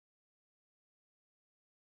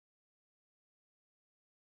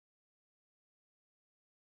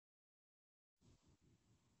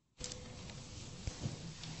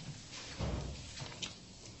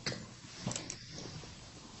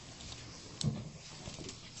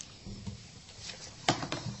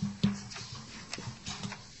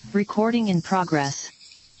Recording in progress.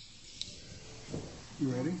 You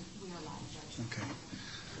ready? Okay.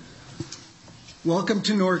 Welcome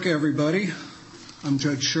to Newark, everybody. I'm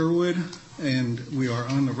Judge Sherwood, and we are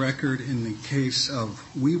on the record in the case of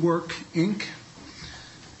WeWork Inc.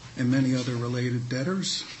 and many other related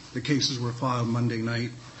debtors. The cases were filed Monday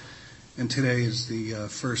night, and today is the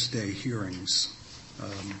first day hearings.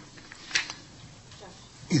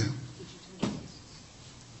 Yeah.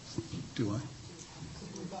 Do I?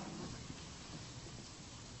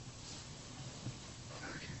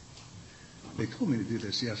 They told me to do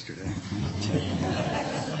this yesterday.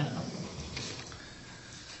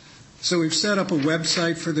 So we've set up a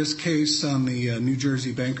website for this case on the New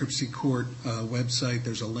Jersey Bankruptcy Court website.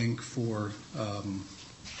 There's a link for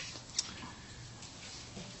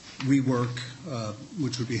WeWork,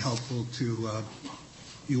 which would be helpful to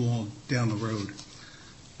you all down the road.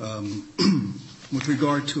 With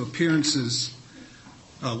regard to appearances,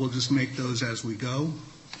 we'll just make those as we go.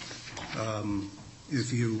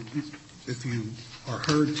 If you are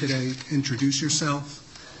heard today, introduce yourself.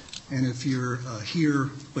 And if you're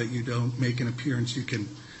here but you don't make an appearance, you can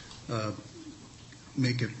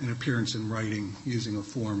make an appearance in writing using a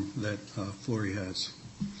form that Flory has.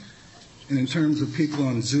 And in terms of people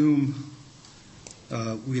on Zoom,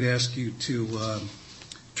 we'd ask you to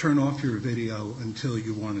turn off your video until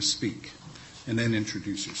you want to speak, and then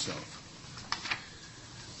introduce yourself.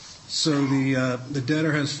 So the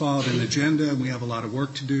debtor has filed an agenda, and we have a lot of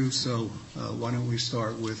work to do, so why don't we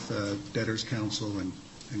start with Debtor's Counsel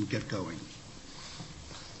and get going.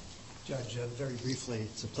 Judge, very briefly,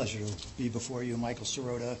 it's a pleasure to be before you. Michael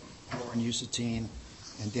Sirota, Lauren Usatine,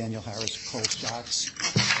 and Daniel Harris, Cole Stocks,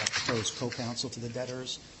 proposed co-counsel to the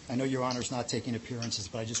debtors. I know Your Honor is not taking appearances,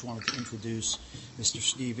 but I just wanted to introduce Mr.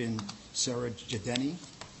 Stephen Serajadeni,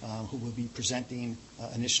 who will be presenting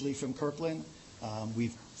initially from Kirkland.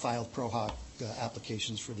 We've filed pro hoc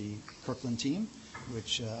applications for the Kirkland team,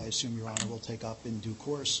 which I assume Your Honor will take up in due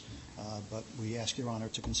course. But we ask Your Honor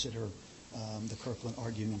to consider the Kirkland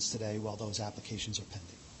arguments today while those applications are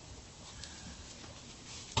pending.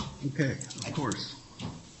 Okay, of course.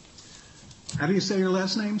 How do you say your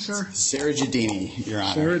last name, sir? Serajadeni, Your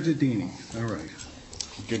Honor. Serajadeni, all right.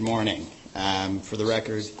 Good morning. For the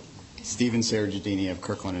record, Stephen Serajadeni of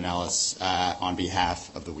Kirkland & Ellis on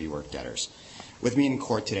behalf of the WeWork debtors. With me in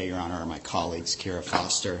court today, Your Honor, are my colleagues Kira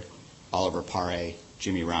Foster, Oliver Paré,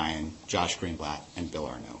 Jimmy Ryan, Josh Greenblatt, and Bill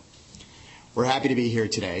Arnaud. We're happy to be here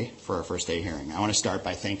today for our first day hearing. I want to start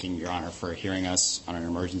by thanking Your Honor for hearing us on an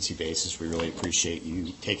emergency basis. We really appreciate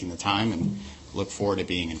you taking the time and look forward to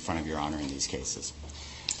being in front of Your Honor in these cases.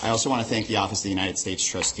 I also want to thank the Office of the United States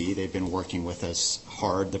Trustee. They've been working with us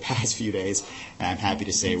hard the past few days, and I'm happy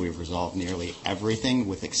to say we've resolved nearly everything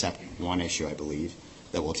with except one issue, I believe,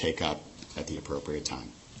 that we'll take up at the appropriate time.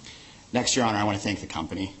 Next, Your Honor, I want to thank the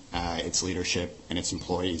company, its leadership, and its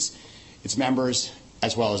employees, its members,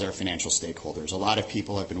 as well as our financial stakeholders. A lot of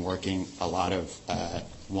people have been working a lot of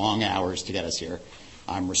long hours to get us here.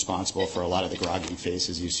 I'm responsible for a lot of the groggy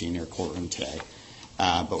faces you see in your courtroom today.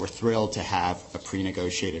 But we're thrilled to have a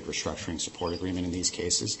pre-negotiated restructuring support agreement in these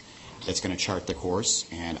cases that's going to chart the course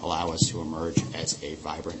and allow us to emerge as a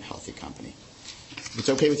vibrant, healthy company. If it's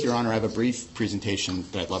okay with Your Honor, I have a brief presentation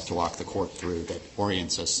that I'd love to walk the court through that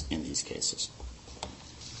orients us in these cases.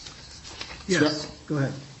 Yes, go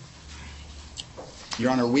ahead.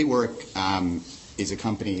 Your Honor, WeWork is a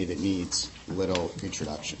company that needs little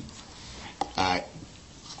introduction.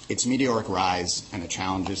 Its meteoric rise and the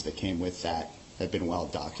challenges that came with that have been well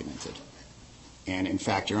documented. And in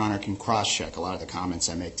fact, Your Honor can cross-check a lot of the comments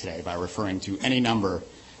I make today by referring to any number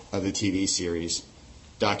of the TV series,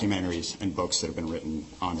 documentaries, and books that have been written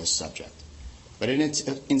on this subject. But in its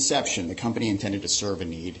inception, the company intended to serve a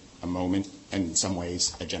need, a moment, and in some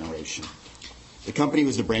ways, a generation. The company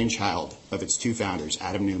was the brainchild of its two founders,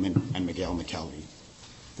 Adam Newman and Miguel McKelvey.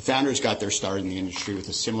 The founders got their start in the industry with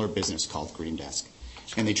a similar business called Green Desk,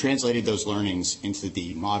 and they translated those learnings into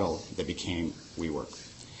the model that became WeWork.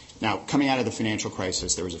 Now, coming out of the financial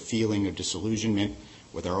crisis, there was a feeling of disillusionment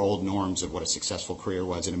with our old norms of what a successful career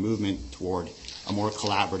was and a movement toward a more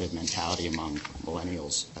collaborative mentality among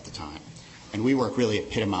millennials at the time. And WeWork really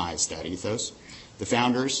epitomized that ethos. The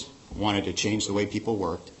founders wanted to change the way people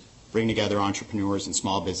worked, bring together entrepreneurs and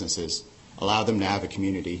small businesses, allow them to have a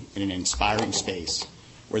community in an inspiring space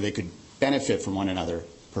where they could benefit from one another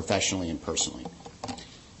professionally and personally.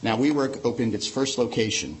 Now, WeWork opened its first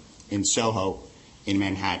location in Soho in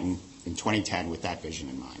Manhattan in 2010 with that vision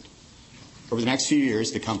in mind. Over the next few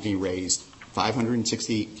years, the company raised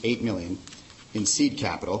 $568 million in seed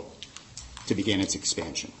capital to begin its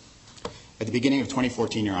expansion. at the beginning of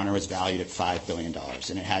 2014, Your Honor, was valued at $5 billion,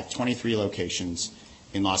 and it had 23 locations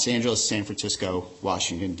in Los Angeles, San Francisco,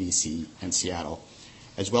 Washington, D.C., and Seattle,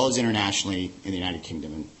 as well as internationally in the United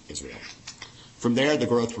Kingdom and Israel. From there, the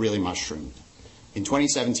growth really mushroomed. In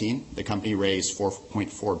 2017, the company raised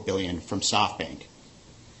 $4.4 billion from SoftBank.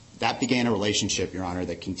 That began a relationship, Your Honor,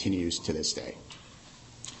 that continues to this day.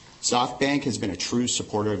 SoftBank has been a true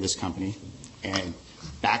supporter of this company and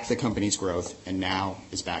backed the company's growth and now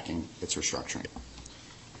is backing its restructuring.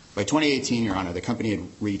 By 2018, Your Honor, the company had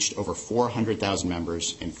reached over 400,000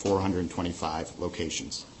 members in 425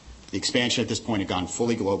 locations. The expansion at this point had gone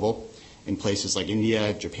fully global in places like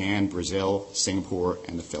India, Japan, Brazil, Singapore,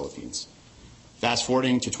 and the Philippines. Fast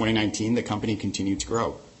forwarding to 2019, the company continued to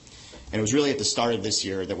grow. And it was really at the start of this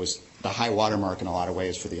year that was the high watermark in a lot of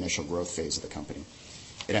ways for the initial growth phase of the company.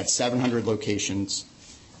 It had 700 locations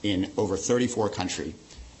in over 34 countries,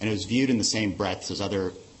 and it was viewed in the same breadth as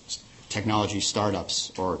other technology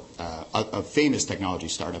startups or famous technology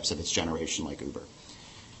startups of its generation like Uber.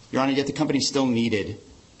 Your Honor, yet the company still needed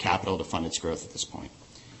capital to fund its growth at this point.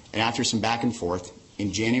 And after some back and forth,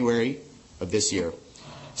 in January of this year,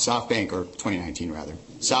 SoftBank, or 2019 rather,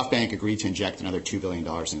 SoftBank agreed to inject another $2 billion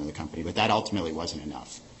into the company, but that ultimately wasn't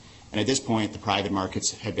enough. And at this point, the private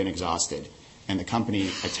markets had been exhausted, and the company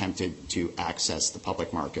attempted to access the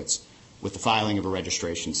public markets with the filing of a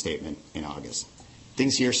registration statement in August.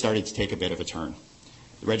 Things here started to take a bit of a turn.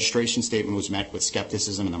 The registration statement was met with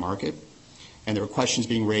skepticism in the market, and there were questions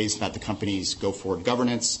being raised about the company's go-forward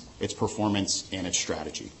governance, its performance, and its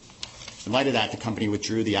strategy. In light of that, the company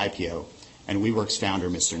withdrew the IPO, and WeWork's founder,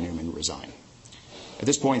 Mr. Newman, resigned. At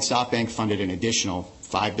this point, SoftBank funded an additional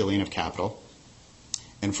 $5 billion of capital,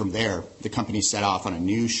 and from there, the company set off on a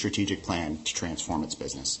new strategic plan to transform its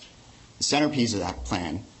business. The centerpiece of that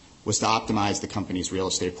plan was to optimize the company's real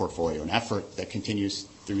estate portfolio, an effort that continues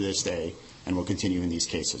through this day and will continue in these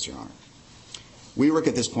cases, Your Honor. WeWork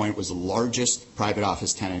at this point was the largest private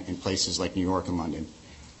office tenant in places like New York and London,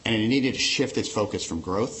 and it needed to shift its focus from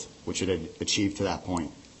growth, which it had achieved to that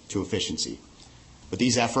point, to efficiency. But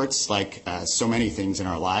these efforts, like so many things in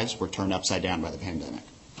our lives, were turned upside down by the pandemic.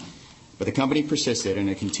 But the company persisted, and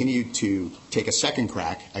it continued to take a second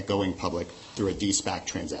crack at going public through a de-SPAC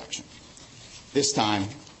transaction. This time,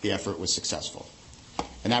 the effort was successful.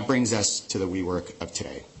 And that brings us to the WeWork of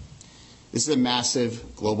today. This is a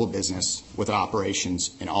massive global business with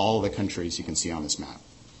operations in all the countries you can see on this map.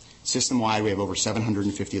 System-wide, we have over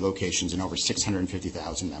 750 locations and over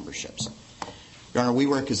 650,000 memberships. Your Honor,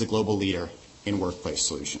 WeWork is a global leader in workplace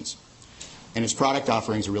solutions. And its product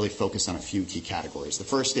offerings are really focused on a few key categories. The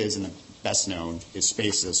first is, and the best known, is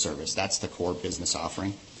space as a service. That's the core business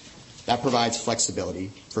offering. That provides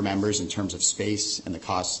flexibility for members in terms of space and the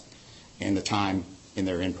cost and the time in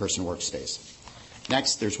their in-person workspace.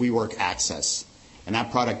 Next, there's WeWork Access, and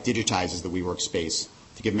that product digitizes the WeWork space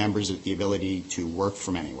to give members the ability to work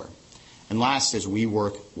from anywhere. And last is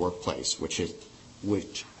WeWork Workplace, which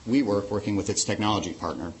WeWork, working with its technology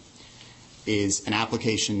partner, is an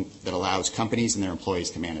application that allows companies and their employees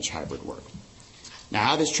to manage hybrid work. Now,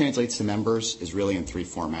 how this translates to members is really in three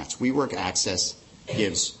formats. WeWork Access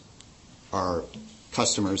gives our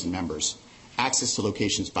customers and members access to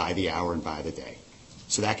locations by the hour and by the day.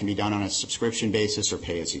 So that can be done on a subscription basis or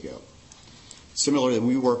pay as you go. Similarly,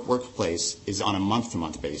 WeWork Workplace is on a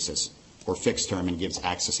month-to-month basis or fixed term and gives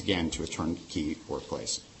access again to a turnkey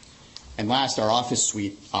workplace. And last, our Office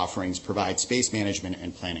Suite offerings provide space management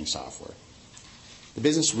and planning software. The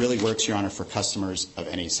business really works, Your Honor, for customers of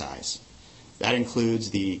any size. That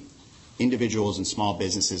includes the individuals and small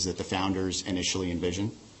businesses that the founders initially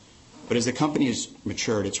envisioned. But as the company has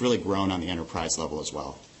matured, it's really grown on the enterprise level as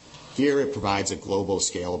well. Here, it provides a global,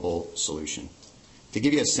 scalable solution. To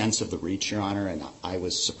give you a sense of the reach, Your Honor, and I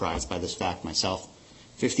was surprised by this fact myself,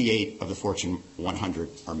 58 of the Fortune 100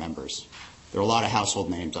 are members. There are a lot of household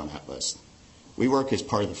names on that list. WeWork is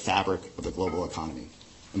part of the fabric of the global economy.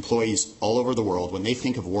 Employees all over the world, when they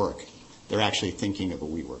think of work, they're actually thinking of a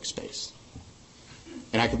WeWork space.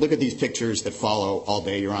 And I could look at these pictures that follow all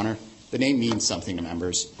day, Your Honor. The name means something to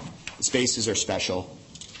members. The spaces are special.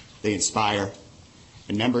 They inspire.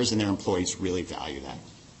 And members and their employees really value that.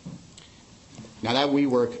 Now, that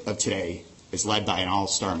WeWork of today is led by an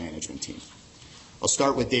all-star management team. I'll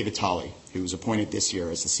start with David Tolley, who was appointed this year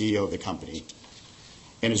as the CEO of the company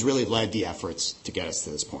and has really led the efforts to get us to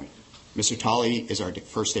this point. Mr. Tolley is our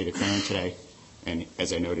first day declarant today, and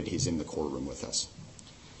as I noted, he's in the courtroom with us.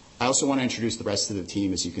 I also want to introduce the rest of the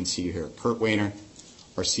team, as you can see here. Kurt Wayner,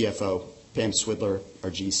 our CFO, Pam Swidler,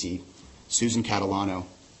 our GC, Susan Catalano,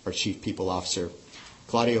 our Chief People Officer,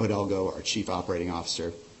 Claudio Hidalgo, our Chief Operating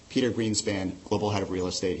Officer, Peter Greenspan, Global Head of Real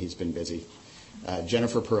Estate, he's been busy,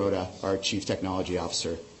 Jennifer Perota, our Chief Technology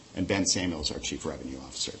Officer, and Ben Samuels, our Chief Revenue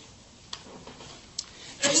Officer.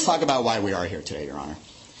 Let's talk about why we are here today, Your Honor.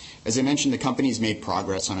 As I mentioned, the company's made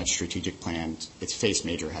progress on its strategic plan. It's faced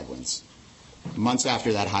major headwinds. Months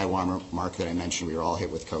after that high water mark that I mentioned, we were all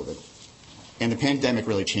hit with COVID. And the pandemic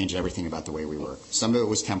really changed everything about the way we work. Some of it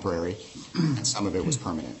was temporary, and some of it was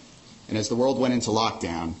permanent. And as the world went into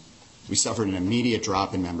lockdown, we suffered an immediate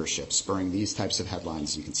drop in membership, spurring these types of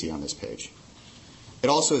headlines you can see on this page. It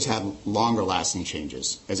also has had longer-lasting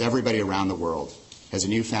changes, as everybody around the world has a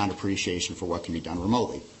newfound appreciation for what can be done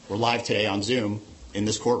remotely. We're live today on Zoom in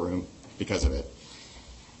this courtroom because of it.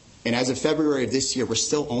 And as of February of this year, we're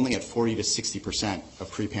still only at 40 to 60%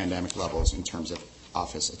 of pre-pandemic levels in terms of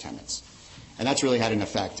office attendance. And that's really had an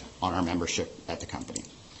effect on our membership at the company.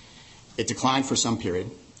 It declined for some period,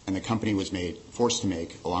 and the company was forced to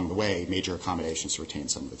make, along the way, major accommodations to retain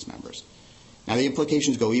some of its members. Now, the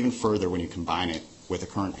implications go even further when you combine it with the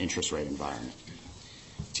current interest rate environment.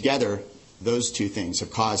 Together, those two things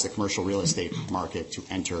have caused the commercial real estate market to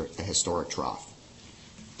enter a historic trough.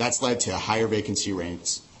 That's led to higher vacancy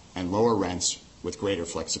rates and lower rents with greater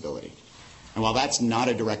flexibility. And while that's not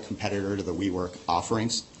a direct competitor to the WeWork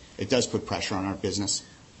offerings, it does put pressure on our business.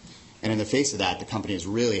 And in the face of that, the company has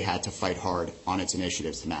really had to fight hard on its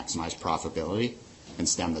initiatives to maximize profitability and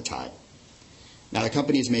stem the tide. Now, the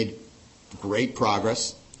company has made great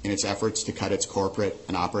progress in its efforts to cut its corporate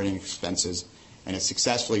and operating expenses, and has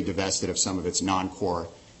successfully divested of some of its non-core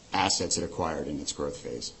assets it acquired in its growth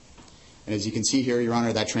phase. And as you can see here, Your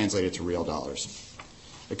Honor, that translated to real dollars.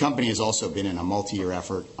 The company has also been in a multi-year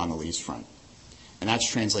effort on the lease front, and that's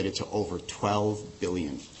translated to over $12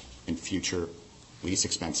 billion in future lease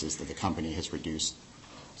expenses that the company has reduced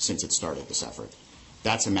since it started this effort.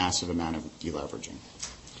 That's a massive amount of deleveraging.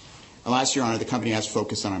 And last, Your Honor, the company has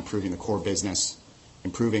focused on improving the core business,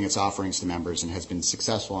 improving its offerings to members, and has been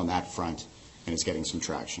successful on that front, and is getting some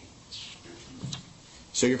traction.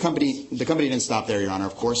 So the company didn't stop there, Your Honor.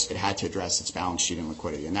 Of course, it had to address its balance sheet and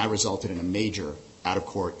liquidity, and that resulted in a major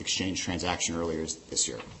out-of-court exchange transaction earlier this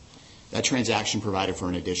year. That transaction provided for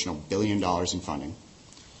an additional $1 billion in funding,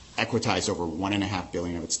 equitized over $1.5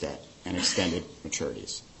 billion of its debt, and extended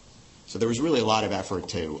maturities. So there was really a lot of effort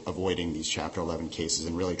to avoiding these Chapter 11 cases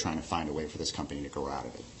and really trying to find a way for this company to grow out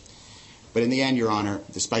of it. But in the end, Your Honor,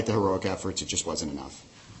 despite the heroic efforts, it just wasn't enough.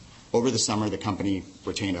 Over the summer, the company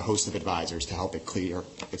retained a host of advisors to help it clear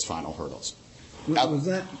its final hurdles. Was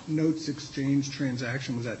that notes exchange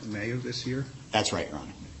transaction, was that May of this year? That's right, Your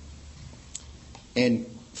Honor. And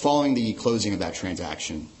following the closing of that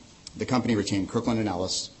transaction, the company retained Kirkland &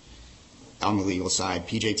 Ellis on the legal side,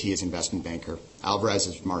 PJT as investment banker, Alvarez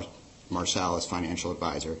as Marshall as financial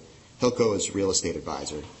advisor, Hilco as real estate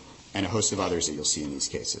advisor, and a host of others that you'll see in these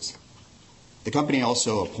cases. The company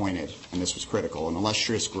also appointed, and this was critical, an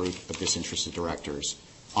illustrious group of disinterested directors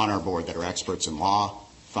on our board that are experts in law,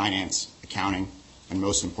 finance, accounting, and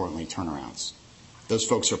most importantly, turnarounds. Those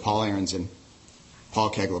folks are Paul Aronson,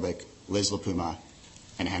 Paul Keglevic, Liz LaPuma,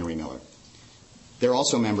 and Henry Miller. They're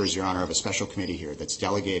also members, Your Honor, of a special committee here that's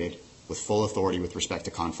delegated with full authority with respect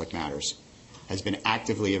to conflict matters, has been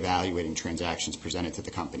actively evaluating transactions presented to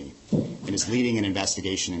the company, and is leading an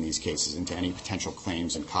investigation in these cases into any potential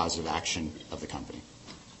claims and cause of action of the company.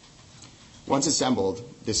 Once assembled,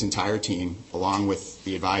 this entire team, along with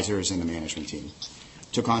the advisors and the management team,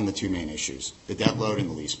 took on the two main issues, the debt load and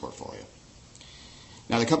the lease portfolio.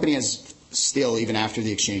 Now, the company has still, even after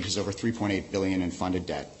the exchanges, over $3.8 billion in funded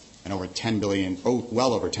debt and over $10 billion,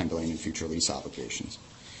 well over $10 billion in future lease obligations.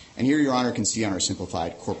 And here, Your Honor, can see on our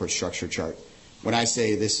simplified corporate structure chart. When I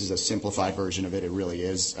say this is a simplified version of it, it really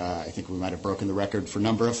is. I think we might have broken the record for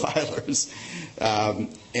number of filers.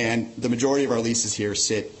 And the majority of our leases here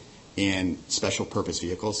sit in special purpose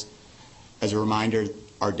vehicles. As a reminder,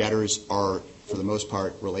 our debtors are, for the most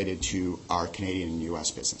part, related to our Canadian and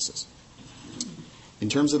U.S. businesses. In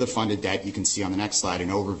terms of the funded debt, you can see on the next slide an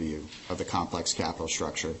overview of the complex capital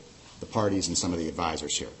structure, the parties, and some of the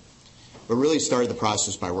advisors here. But really started the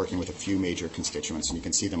process by working with a few major constituents, and you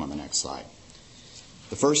can see them on the next slide.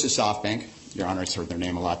 The first is SoftBank. Your Honor has heard their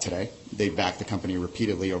name a lot today. They've backed the company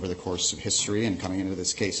repeatedly over the course of history and coming into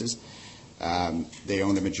these cases. They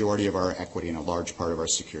own the majority of our equity and a large part of our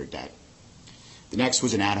secured debt. The next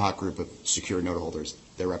was an ad hoc group of secured note holders.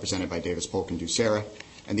 They're represented by Davis Polk and Ducera,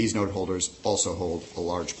 and these note holders also hold a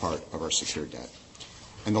large part of our secured debt.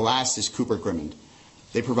 And the last is Cooper Grimmond.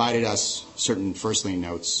 They provided us certain first lien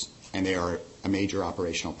notes, and they are a major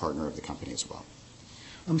operational partner of the company as well.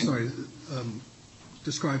 I'm sorry,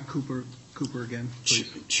 describe Cooper Cooper again, please?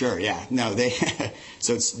 Sure, yeah. No,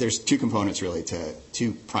 so there's two components really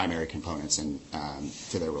two primary components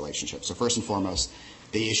to their relationship. So first and foremost,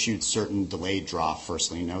 they issued certain delayed draw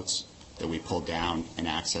first lien notes that we pulled down and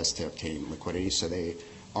access to obtain liquidity. So they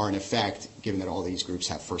are in effect, given that all these groups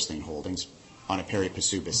have first lien holdings, on a pari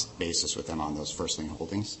passu basis with them on those first lien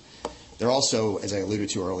holdings. They're also, as I alluded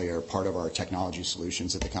to earlier, part of our technology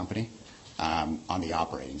solutions at the company on the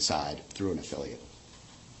operating side through an affiliate.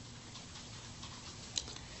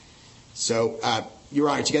 So, Your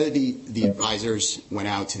Honor, together the advisors went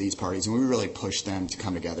out to these parties, and we really pushed them to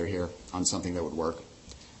come together here on something that would work.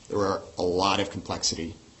 There were a lot of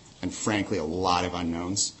complexity and, frankly, a lot of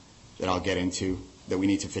unknowns that I'll get into that we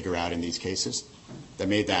need to figure out in these cases that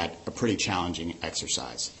made that a pretty challenging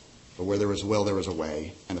exercise. But where there was a will, there was a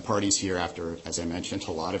way, and the parties here, after, as I mentioned,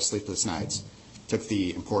 a lot of sleepless nights, took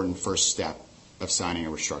the important first step of signing a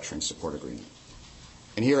restructuring support agreement.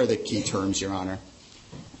 And here are the key terms, Your Honor.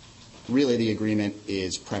 Really, the agreement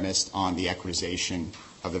is premised on the equitization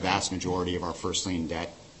of the vast majority of our first lien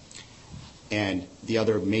debt. And the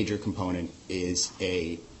other major component is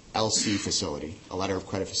a LC facility, a letter of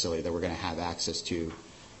credit facility that we're going to have access to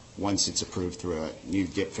once it's approved through a new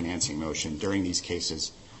DIP financing motion during these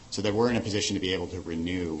cases, so that we're in a position to be able to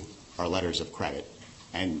renew our letters of credit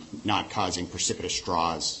and not causing precipitous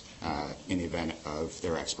draws in the event of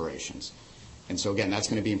their expirations. And so, again, that's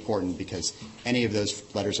going to be important because any of those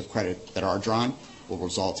letters of credit that are drawn will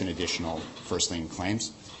result in additional first lien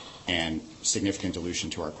claims and significant dilution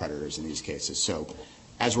to our creditors in these cases. So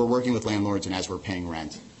as we're working with landlords and as we're paying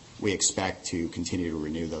rent, we expect to continue to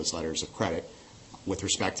renew those letters of credit with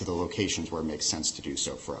respect to the locations where it makes sense to do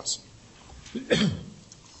so for us.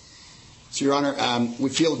 So, Your Honor, we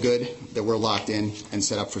feel good that we're locked in and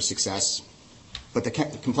set up for success, but the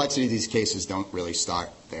complexity of these cases don't really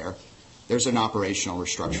start there. There's an operational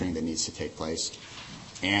restructuring that needs to take place,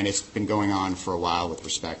 and it's been going on for a while with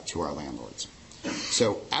respect to our landlords.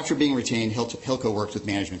 So after being retained, Hilco worked with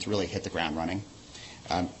management to really hit the ground running.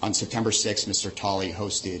 On September 6th, Mr. Tolley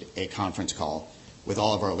hosted a conference call with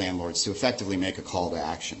all of our landlords to effectively make a call to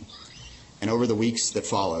action. And over the weeks that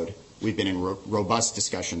followed, we've been in robust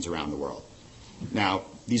discussions around the world. Now,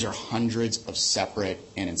 these are hundreds of separate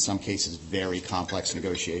and in some cases very complex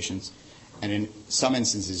negotiations. And in some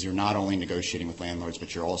instances, you're not only negotiating with landlords,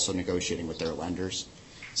 but you're also negotiating with their lenders.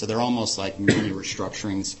 So they're almost like mini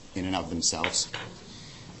restructurings in and of themselves.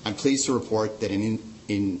 I'm pleased to report that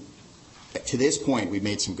to this point, we've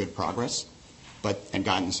made some good progress and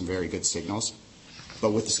gotten some very good signals.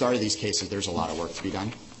 But with the start of these cases, there's a lot of work to be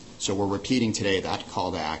done. So we're repeating today that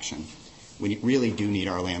call to action. We really do need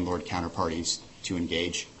our landlord counterparties to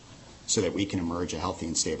engage so that we can emerge a healthy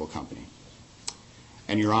and stable company.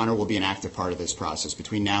 And Your Honor will be an active part of this process.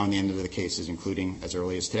 Between now and the end of the cases, including as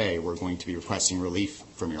early as today, we're going to be requesting relief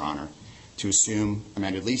from Your Honor to assume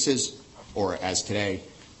amended leases or, as today,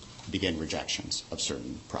 begin rejections of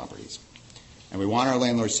certain properties. And we want our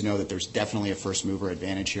landlords to know that there's definitely a first mover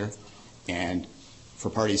advantage here and for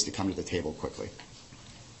parties to come to the table quickly.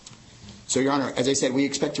 So, Your Honor, as I said, we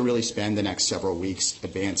expect to really spend the next several weeks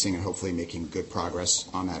advancing and hopefully making good progress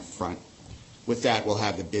on that front. With that, we'll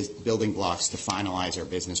have the building blocks to finalize our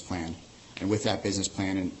business plan. And with that business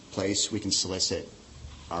plan in place, we can solicit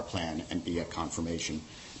our plan and be at confirmation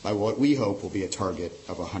by what we hope will be a target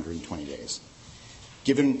of 120 days.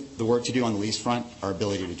 Given the work to do on the lease front, our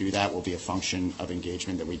ability to do that will be a function of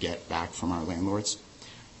engagement that we get back from our landlords.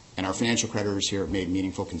 And our financial creditors here have made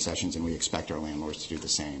meaningful concessions, and we expect our landlords to do the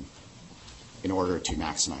same in order to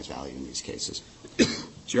maximize value in these cases.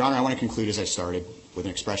 So, Your Honor, I want to conclude as I started with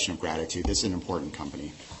an expression of gratitude. This is an important company.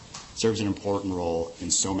 It serves an important role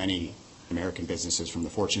in so many American businesses, from the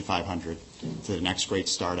Fortune 500 to the next great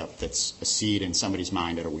startup that's a seed in somebody's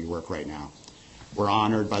mind at a WeWork right now. We're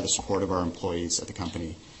honored by the support of our employees at the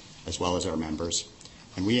company as well as our members,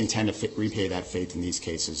 and we intend to repay that faith in these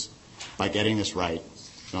cases by getting this right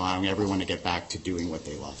and allowing everyone to get back to doing what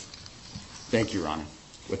they love. Thank you, Your Honor.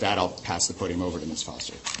 With that, I'll pass the podium over to Ms.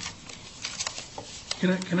 Foster.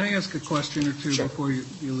 Can I ask a question or two Sure. before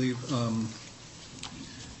you leave?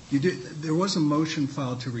 There was a motion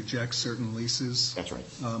filed to reject certain leases. That's right.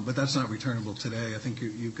 But that's not returnable today. I think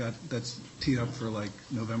you've got that's teed up for like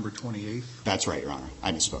November 28th. That's right, Your Honor.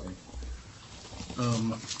 I misspoke.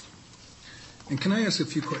 And can I ask a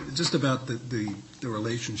few questions just about the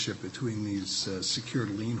relationship between these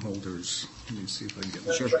secured lien holders? Let me see if I can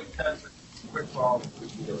get Sure. Quick follow-up.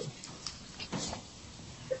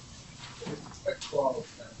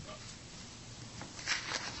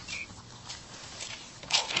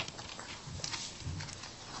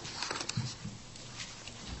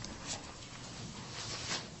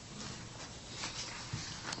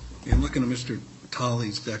 looking at Mr.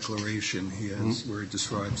 Tolley's declaration he has where he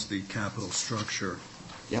describes the capital structure.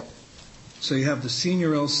 Yep. So you have the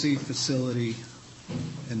senior LC facility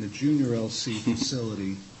and the junior LC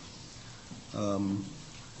facility.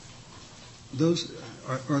 Those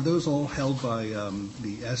are those all held by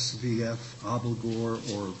the SVF, Obligor,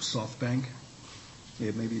 or SoftBank?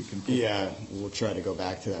 Yeah, maybe you can. Yeah, we'll try to go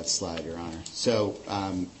back to that slide, Your Honor. So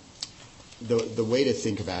the way to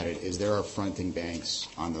think about it is there are fronting banks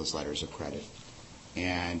on those letters of credit.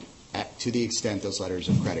 And to the extent those letters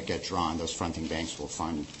of credit get drawn, those fronting banks will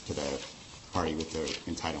fund to the party with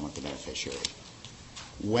the entitlement, the beneficiary.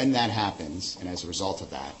 When that happens, and as a result of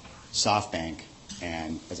that, SoftBank,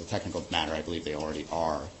 and as a technical matter, I believe they already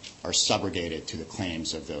are subrogated to the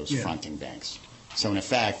claims of those fronting banks. So in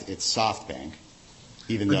effect, it's SoftBank,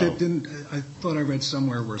 even though... I thought I read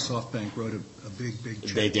somewhere where SoftBank wrote a big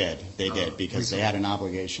check. They did, because they had an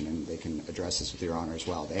obligation, and they can address this with Your Honor as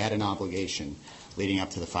well. They had an obligation leading up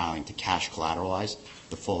to the filing to cash collateralize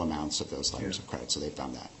the full amounts of those letters of credit, so they've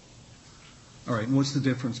done that. All right, and what's the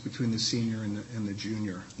difference between the senior and the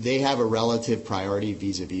junior? They have a relative priority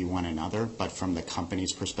vis-a-vis one another, but from the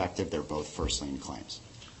company's perspective, they're both first lien claims.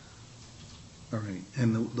 All right,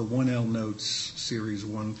 and the 1L notes, series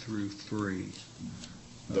 1 through 3.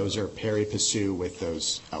 Those are pari passu with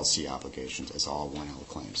those LC obligations as all 1L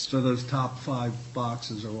claims. So those top 5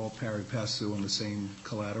 boxes are all pari passu on the same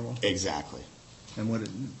collateral? Exactly.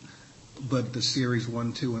 And but the series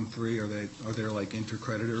 1, 2, and 3, are there like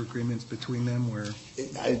intercreditor agreements between them where?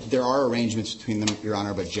 There are arrangements between them, Your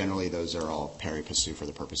Honor, but generally those are all pari passu for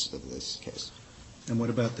the purposes of this case. And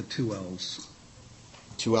what about the 2Ls?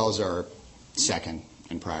 2Ls are second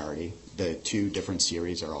in priority. The 2 different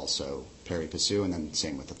series are also pari passu, and then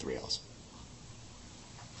same with the 3Ls.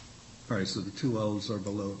 All right, so the 2Ls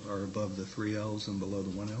are above the 3Ls and below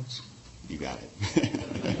the 1Ls? You got it.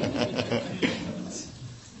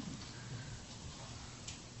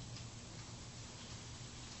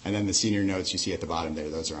 And then the senior notes you see at the bottom there,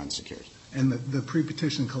 those are unsecured. And the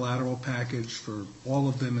pre-petition collateral package for all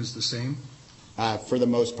of them is the same? For the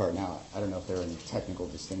most part. Now, I don't know if there are any technical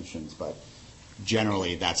distinctions, but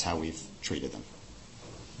generally that's how we've treated them.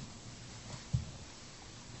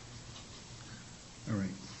 All right.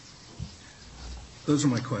 Those are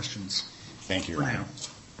my questions. Thank you, Your Honor.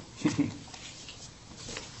 For now.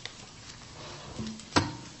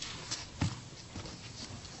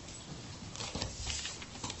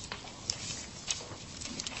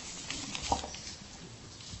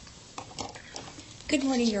 Good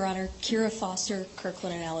morning, Your Honor. Kira Foster,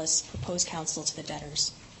 Kirkland & Ellis, proposed counsel to the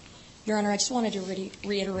debtors. Your Honor, I just wanted to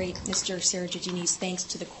reiterate Mr. Sarajadini's thanks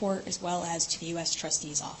to the court as well as to the U.S.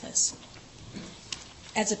 Trustee's Office.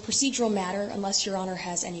 As a procedural matter, unless Your Honor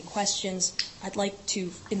has any questions, I'd like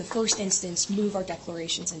to, in the first instance, move our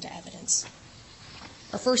declarations into evidence.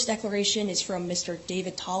 Our first declaration is from Mr.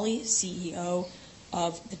 David Tolley, CEO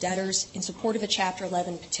of the debtors, in support of the Chapter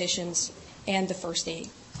 11 petitions and the first aid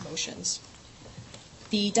motions.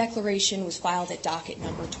 The declaration was filed at docket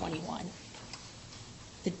number 21.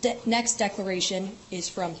 The next declaration is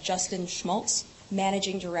from Justin Schmaltz,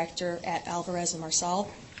 Managing Director at Alvarez &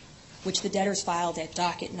 Marsal, which the debtors filed at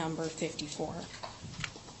docket number 54.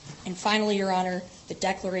 And finally, Your Honor, the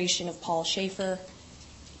declaration of Paul Schaefer,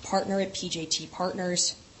 partner at PJT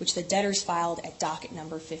Partners, which the debtors filed at docket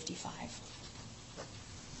number 55.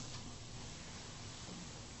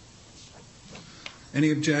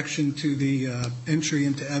 Any objection to the entry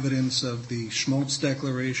into evidence of the Schmaltz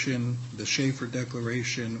declaration, the Schaefer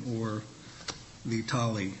declaration, or the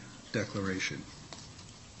Tolley declaration?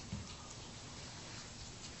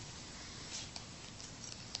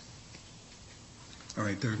 All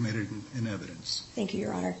right, they're admitted in evidence. Thank you,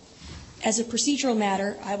 Your Honor. As a procedural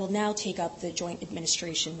matter, I will now take up the joint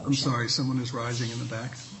administration motion. I'm sorry, someone is rising in the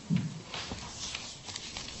back.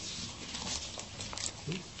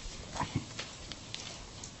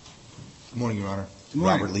 Good morning, Your Honor. Good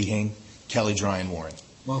morning. Robert Lehane, Kelly Dry and Warren.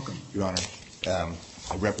 Welcome. Your Honor,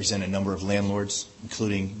 I represent a number of landlords,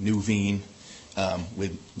 including Nuveen,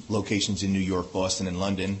 with locations in New York, Boston, and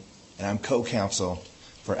London. And I'm co-counsel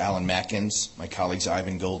for Alan Mackins, my colleagues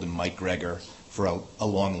Ivan Gold and Mike Greger, for a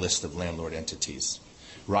long list of landlord entities.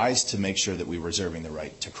 Rise to make sure that we're reserving the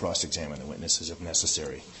right to cross-examine the witnesses if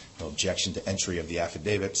necessary. No objection to entry of the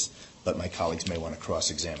affidavits, but my colleagues may want to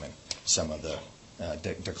cross-examine some of the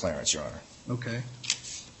declarants, Your Honor. Okay.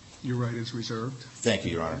 Your right is reserved. Thank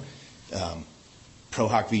you, Your Honor. Pro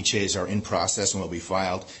hoc vices are in process and will be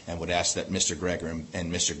filed, and would ask that Mr. Greger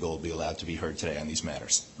and Mr. Gold be allowed to be heard today on these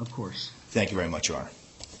matters. Of course. Thank you very much, Your Honor.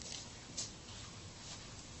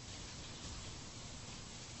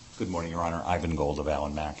 Good morning, Your Honor. Ivan Gold of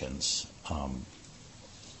Allen Mackins.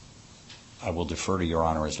 I will defer to Your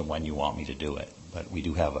Honor as to when you want me to do it, but we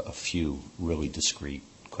do have a few really discrete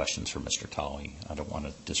questions for Mr. Tolley. I don't want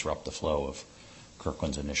to disrupt the flow of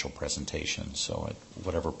Kirkland's initial presentation, so at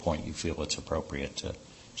whatever point you feel it's appropriate to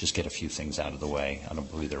just get a few things out of the way. I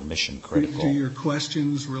don't believe they're mission critical. Do your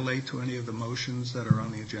questions relate to any of the motions that are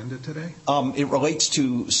on the agenda today? It relates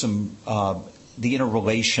to some the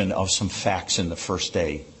interrelation of some facts in the first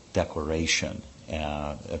day declaration,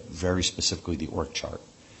 very specifically the org chart.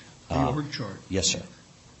 The org chart? Yes, sir.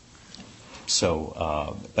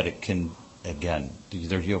 So, but it can, again, you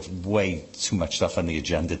have way too much stuff on the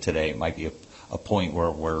agenda today. It might be a point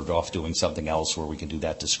where we're off doing something else where we can do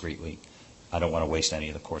that discreetly. I don't want to waste any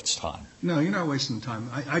of the court's time. No, you're not wasting time.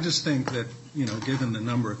 I just think that, given the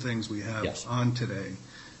number of things we have on today,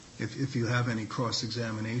 if you have any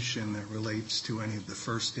cross-examination that relates to any of the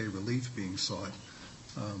first-day relief being sought,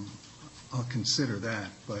 I'll consider that.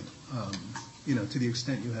 But, to the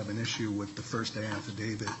extent you have an issue with the first-day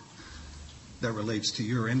affidavit that relates to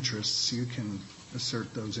your interests, you can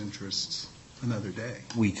assert those interests another day.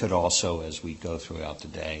 We could also, as we go throughout the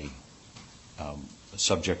day,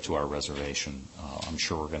 subject to our reservation, I'm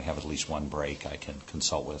sure we're going to have at least one break. I can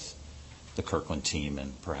consult with the Kirkland team,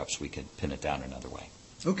 and perhaps we could pin it down another way.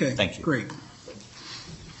 Okay. Thank you. Great.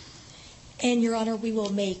 And, Your Honor, we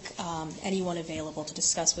will make anyone available to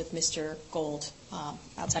discuss with Mr. Gold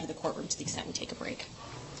outside of the courtroom to the extent we take a break.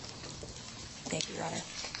 Thank you, Your Honor.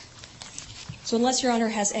 So unless Your Honor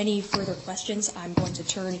has any further questions, I'm going to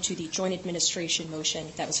turn to the joint administration motion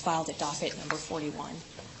that was filed at docket number 41.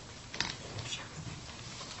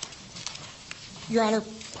 Your Honor,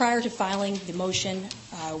 prior to filing the motion,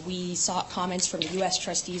 we sought comments from the U.S.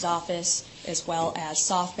 Trustee's Office, as well as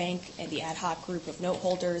SoftBank and the ad hoc group of note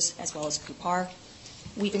holders, as well as Coupar.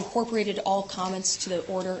 We've incorporated all comments to the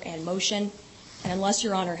order and motion, and unless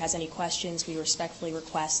Your Honor has any questions, we respectfully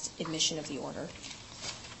request admission of the order.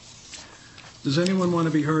 Does anyone want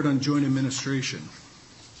to be heard on joint administration?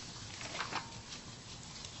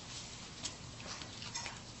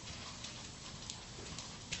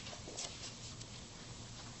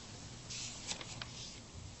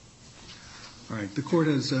 All right. The court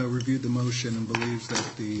has reviewed the motion and believes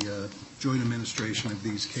that the joint administration of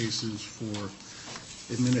these cases for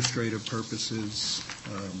administrative purposes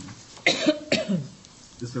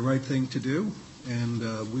is the right thing to do, and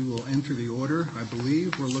we will enter the order. I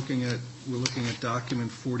believe we're looking at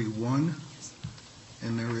document 41,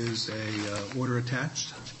 and there is a order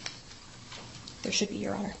attached. There should be,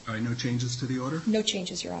 Your Honor. All right. No changes to the order? No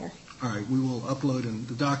changes, Your Honor. All right, we will upload, and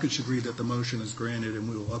the docket should read that the motion is granted, and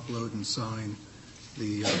we will upload and sign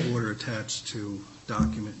the order attached to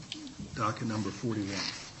docket number 41.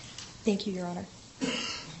 Thank you, Your Honor.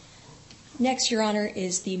 Next, Your Honor,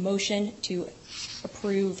 is the motion to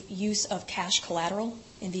approve use of cash collateral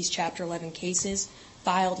in these Chapter 11 cases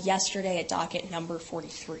filed yesterday at docket number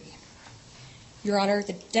 43. Your Honor,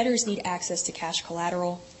 the debtors need access to cash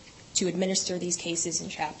collateral to administer these cases in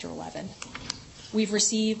Chapter 11. We've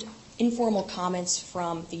received informal comments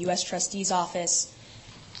from the U.S. Trustee's Office,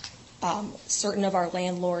 certain of our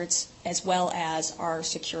landlords, as well as our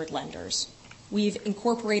secured lenders. We've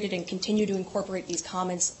incorporated and continue to incorporate these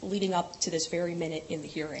comments leading up to this very minute in the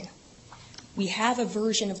hearing. We have a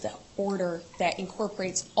version of the order that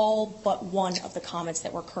incorporates all but one of the comments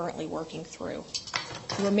that we're currently working through.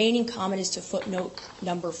 The remaining comment is to footnote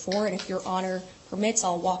number 4, and if Your Honor permits,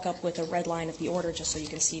 I'll walk up with a red line of the order just so you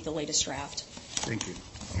can see the latest draft. Thank you.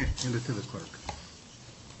 Hand it to the clerk.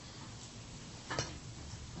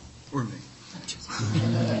 Or me.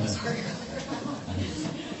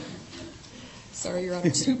 Sorry, Your Honor,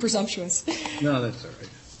 too presumptuous. No, that's all right.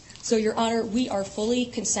 So, Your Honor, we are fully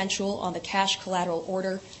consensual on the cash collateral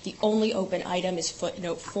order. The only open item is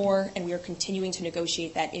footnote 4, and we are continuing to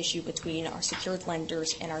negotiate that issue between our secured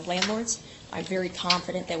lenders and our landlords. I'm very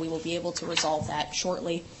confident that we will be able to resolve that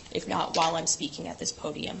shortly, if not while I'm speaking at this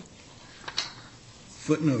podium.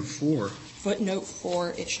 Footnote 4. Footnote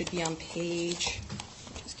 4, it should be on page,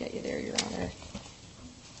 just get you there, Your Honor,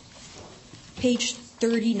 page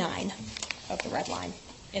 39 of the red line.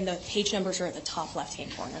 And the page numbers are at the top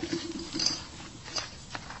left-hand corner.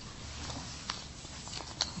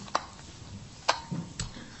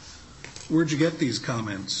 Where'd you get these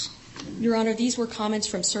comments? Your Honor, these were comments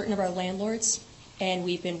from certain of our landlords, and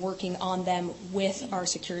we've been working on them with our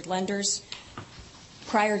secured lenders.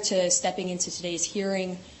 Prior to stepping into today's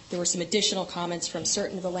hearing, there were some additional comments from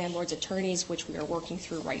certain of the landlords' attorneys, which we are working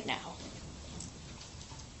through right now.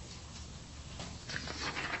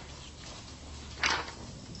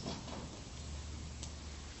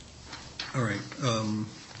 All right.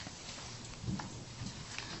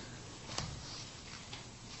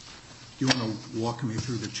 you want to walk me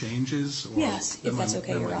through the changes? Or Yes, if that's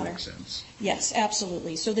okay, Your Honor. That makes sense. Yes,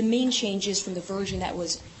 absolutely. So the main changes from the version that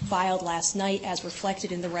was filed last night, as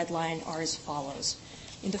reflected in the red line, are as follows.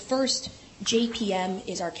 In the first, JPM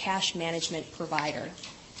is our cash management provider.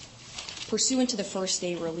 Pursuant to the first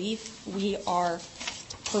day relief, we are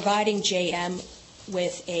providing JM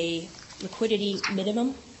with a liquidity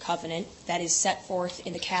minimum covenant that is set forth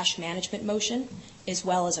in the cash management motion, as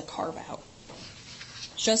well as a carve-out.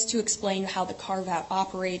 Just to explain how the carve-out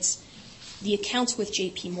operates, the accounts with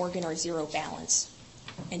J.P. Morgan are zero balance.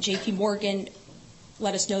 And J.P. Morgan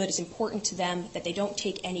let us know that it's important to them that they don't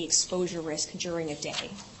take any exposure risk during a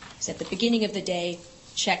day. So at the beginning of the day,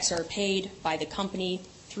 checks are paid by the company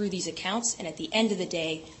through these accounts, and at the end of the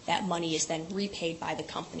day, that money is then repaid by the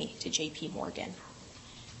company to J.P. Morgan.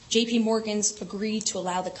 J.P. Morgan's agreed to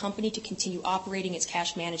allow the company to continue operating its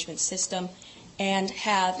cash management system and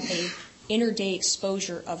have a inter-day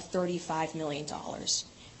exposure of $35 million.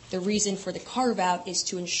 The reason for the carve-out is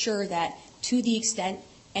to ensure that to the extent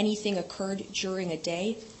anything occurred during a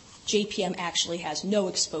day, JPM actually has no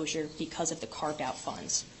exposure because of the carved-out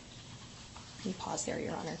funds. Let me pause there,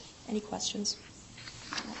 Your Honor. Any questions?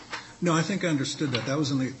 No, I think I understood that. That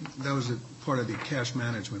was a part of the cash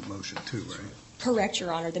management motion too, right? Correct,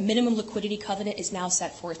 Your Honor. The minimum liquidity covenant is now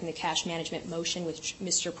set forth in the cash management motion, which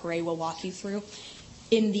Mr. Perret will walk you through.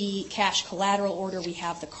 In the cash collateral order, we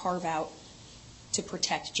have the carve-out to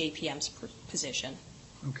protect JPM's position.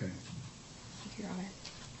 Okay. Thank you, Your Honor.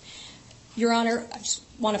 Your Honor, I just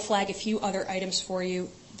want to flag a few other items for you.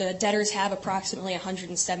 The debtors have approximately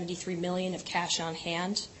 $173 million of cash on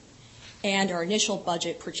hand, and our initial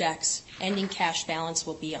budget projects ending cash balance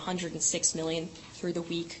will be $106 million through the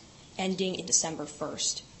week ending in December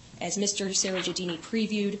 1st. As Mr. Serragiardini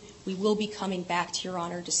previewed, we will be coming back to Your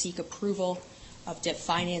Honor to seek approval of debt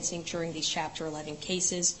financing during these Chapter 11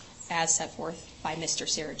 cases as set forth by Mr.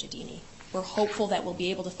 Serragiardini. We're hopeful that we'll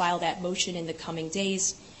be able to file that motion in the coming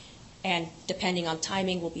days, and depending on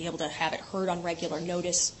timing, we'll be able to have it heard on regular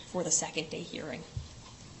notice for the second day hearing.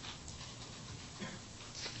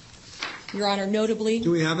 Your Honor, notably...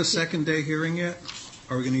 Do we have a second day hearing yet?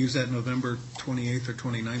 Are we going to use that November 28th or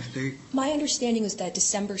 29th date? My understanding is that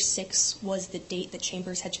December 6th was the date that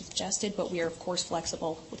Chambers had suggested, but we are, of course,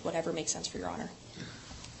 flexible with whatever makes sense for Your Honor.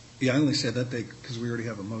 Yeah, I only said that date because we already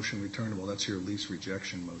have a motion returnable. That's your lease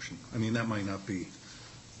rejection motion. I mean, that might not be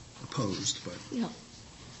opposed, but... No.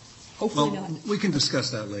 Hopefully not. not. We can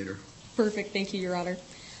discuss that later. Perfect. Thank you, Your Honor.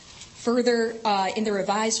 Further, in the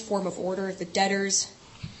revised form of order, the debtors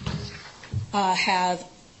have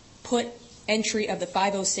put entry of the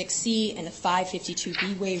 506C and the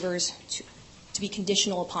 552B waivers to be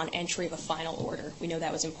conditional upon entry of a final order. We know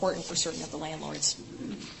that was important for certain of the landlords.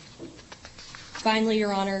 Finally,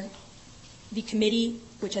 Your Honor, the committee,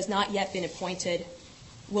 which has not yet been appointed,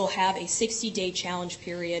 will have a 60-day challenge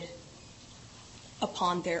period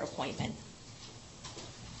upon their appointment.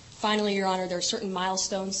 Finally, Your Honor, there are certain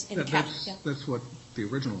milestones in the That's what the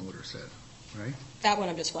original order said, right? That one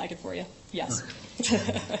I'm just flagging for you. Yes.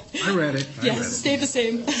 I read it. Yes, stay the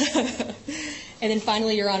same. And then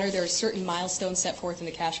finally, Your Honor, there are certain milestones set forth in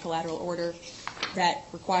the cash collateral order that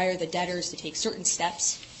require the debtors to take certain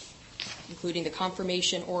steps, including the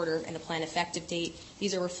confirmation order and the plan effective date.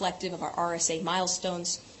 These are reflective of our RSA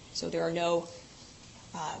milestones, so there are no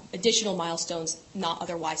additional milestones not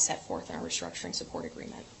otherwise set forth in our restructuring support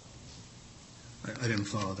agreement. I didn't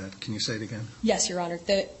follow that. Can you say it again? Yes, Your Honor.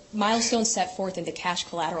 The milestones set forth in the cash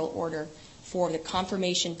collateral order for the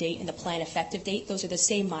confirmation date and the plan effective date, those are the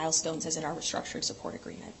same milestones as in our restructuring support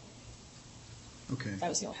agreement. Okay.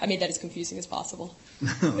 I made that as confusing as possible.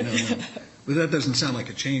 No. But that doesn't sound like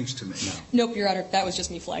a change to me. No. Nope, Your Honor. That was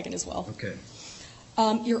just me flagging as well. Okay.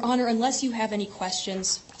 Your Honor, unless you have any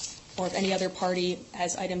questions or if any other party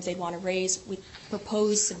has items they'd want to raise, we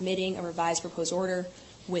propose submitting a revised proposed order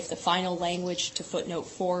with the final language to footnote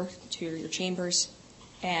 4 to your chambers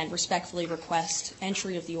and respectfully request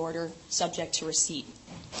entry of the order subject to receipt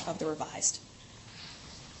of the revised.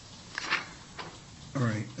 All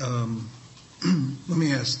right. Let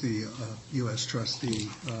me ask the U.S. trustee,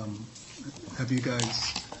 have you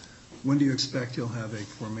guys, when do you expect you'll have a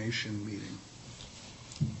formation meeting?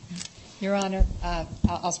 Your Honor,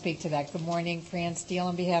 I'll speak to that. Good morning, Fran Steele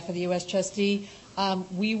on behalf of the U.S. trustee.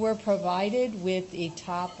 We were provided with a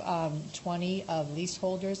top 20 of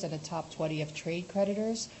leaseholders and a top 20 of trade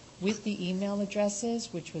creditors with the email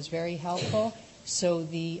addresses, which was very helpful. So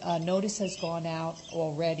the notice has gone out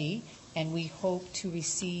already, and we hope to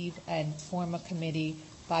receive and form a committee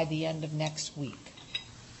by the end of next week.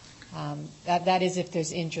 That is if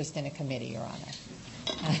there's interest in a committee, Your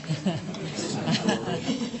Honor.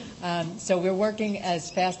 So we're working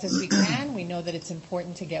as fast as we can. We know that it's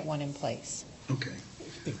important to get one in place. Okay.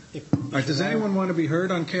 All right, does anyone want to be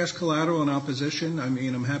heard on cash collateral in opposition? I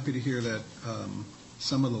mean, I'm happy to hear that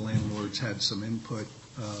some of the landlords had some input.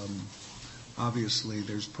 Obviously,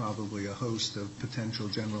 there's probably a host of potential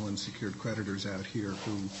general unsecured creditors out here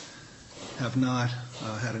who have not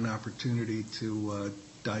had an opportunity to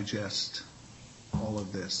digest all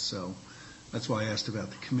of this. So that's why I asked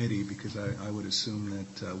about the committee, because I would assume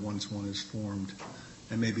that once one is formed,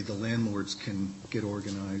 and maybe the landlords can get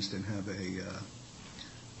organized and have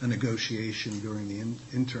a negotiation during the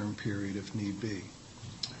interim period if need be.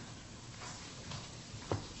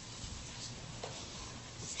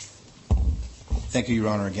 Thank you, Your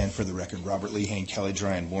Honor, again for the record. Robert Lee Hain, Kelly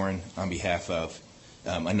Dry and Warren, on behalf of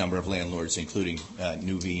a number of landlords, including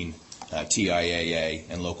Nuveen, TIAA,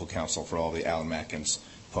 and local counsel for all the Allen Mackins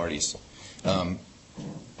parties.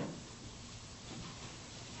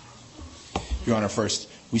 Your Honor, first,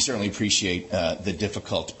 we certainly appreciate the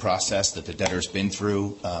difficult process that the debtor's been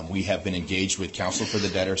through. We have been engaged with counsel for the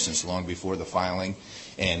debtor since long before the filing,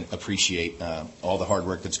 and appreciate all the hard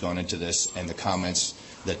work that's gone into this and the comments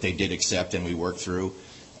that they did accept and we worked through.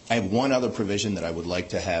 I have one other provision that I would like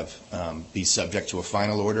to have be subject to a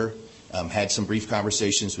final order. Had some brief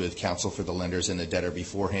conversations with counsel for the lenders and the debtor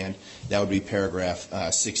beforehand. That would be paragraph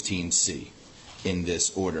 16C in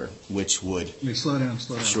this order, which would... Let me slow down.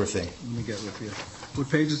 Sure thing. Let me get with you. What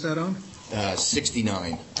page is that on?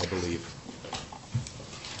 69, I believe.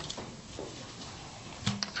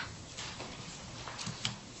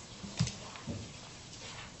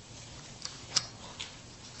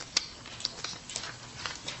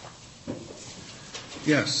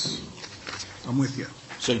 Yes, I'm with you.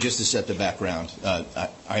 So just to set the background,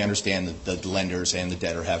 I understand that the lenders and the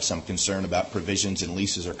debtor have some concern about provisions in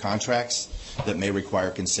leases or contracts that may require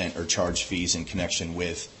consent or charge fees in connection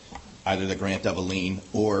with either the grant of a lien,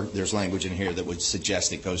 or there's language in here that would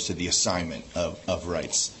suggest it goes to the assignment of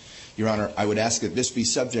rights. Your Honor, I would ask that this be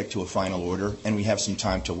subject to a final order, and we have some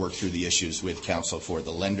time to work through the issues with counsel for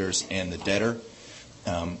the lenders and the debtor.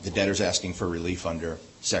 The debtor's asking for relief under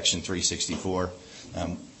Section 364.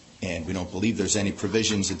 And we don't believe there's any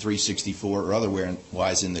provisions in 364 or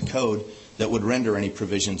otherwise in the code that would render any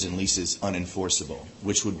provisions in leases unenforceable,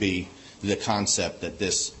 which would be the concept that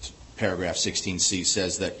this paragraph 16C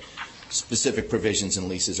says that specific provisions in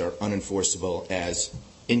leases are unenforceable as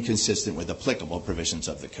inconsistent with applicable provisions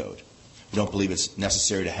of the code. We don't believe it's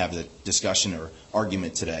necessary to have the discussion or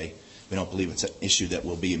argument today. We don't believe it's an issue that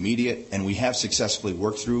will be immediate, and we have successfully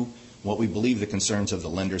worked through what we believe the concerns of the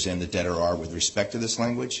lenders and the debtor are with respect to this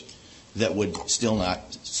language that would still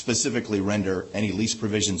not specifically render any lease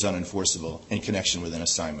provisions unenforceable in connection with an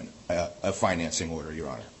assignment, a financing order, Your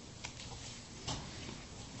Honor.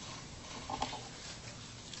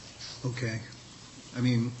 Okay. I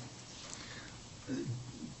mean,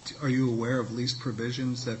 are you aware of lease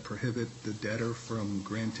provisions that prohibit the debtor from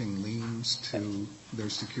granting liens to their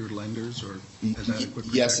secured lenders or as adequate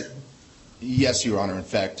protection? Yes, Your Honor. In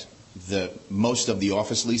fact, most of the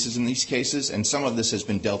office leases in these cases, and some of this has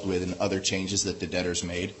been dealt with in other changes that the debtors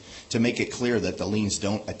made, to make it clear that the liens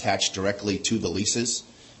don't attach directly to the leases,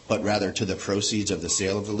 but rather to the proceeds of the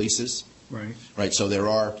sale of the leases. Right. Right. So there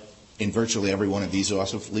are, in virtually every one of these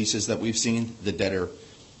office leases that we've seen, the debtor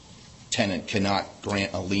tenant cannot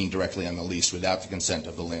grant a lien directly on the lease without the consent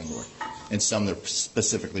of the landlord. And some are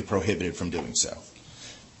specifically prohibited from doing so.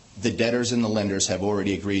 The debtors and the lenders have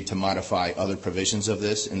already agreed to modify other provisions of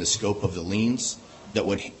this in the scope of the liens that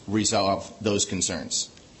would resolve those concerns.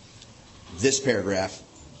 This paragraph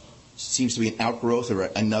seems to be an outgrowth or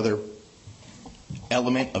another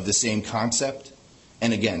element of the same concept.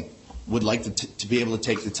 And again, would like to be able to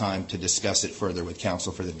take the time to discuss it further with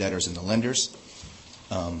counsel for the debtors and the lenders.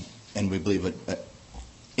 And we believe an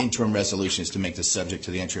interim resolution is to make this subject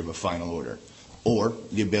to the entry of a final order, or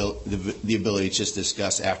the ability to just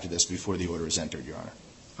discuss after this before the order is entered, Your Honor.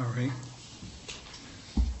 All right.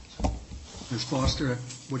 Ms. Foster,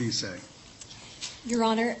 what do you say? Your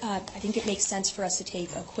Honor, I think it makes sense for us to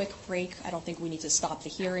take a quick break. I don't think we need to stop the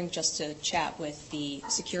hearing just to chat with the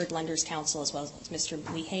Secured Lenders Council as well as Mr.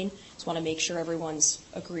 Lehane. Just want to make sure everyone's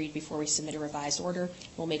agreed before we submit a revised order.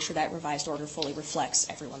 We'll make sure that revised order fully reflects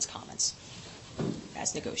everyone's comments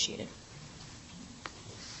as negotiated.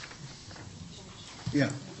 Yeah.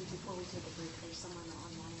 Before we take a break, there's someone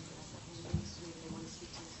online who has that hand raised, so maybe they want to speak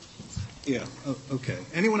to this issue. Yeah. Okay.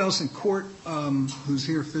 Anyone else in court who's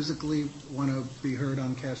here physically want to be heard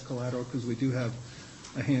on cash collateral? Because we do have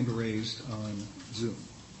a hand raised on Zoom.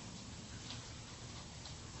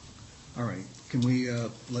 All right. Can we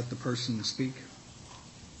let the person speak?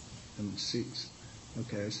 in the seats.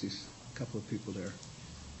 Okay, I see a couple of people there.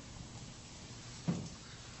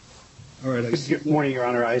 All right. Good morning, Your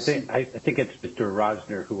Honor. I think it's Mr.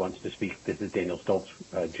 Rosner who wants to speak. This is Daniel Stoltz,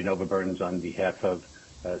 Genova Burns, on behalf of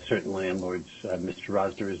certain landlords. Mr.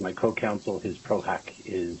 Rosner is my co-counsel. His pro hac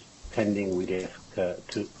is pending. We'd ask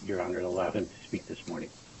to Your Honor to allow him to speak this morning.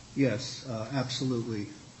 Yes, absolutely.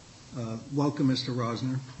 Welcome, Mr.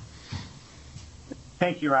 Rosner.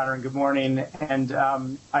 Thank you, Your Honor, and good morning. And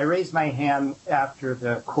I raised my hand after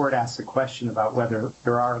the court asked a question about whether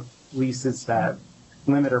there are leases that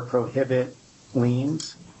limit or prohibit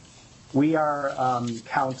liens. We are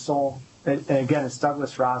counsel, and again, it's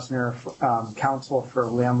Douglas Rosner, counsel for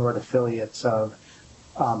landlord affiliates of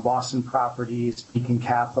Boston Properties, Beacon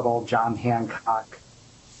Capital, John Hancock,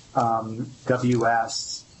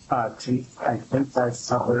 WS, I think that's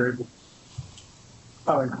covered,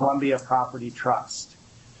 and Columbia Property Trust.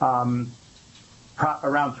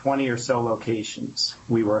 Around 20 or so locations,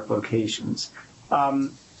 WeWork locations.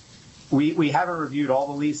 We haven't reviewed all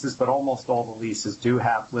the leases, but almost all the leases do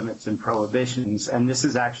have limits and prohibitions. And this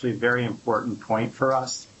is actually a very important point for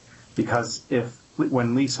us, because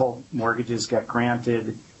when leasehold mortgages get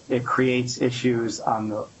granted, it creates issues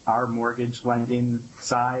on our mortgage lending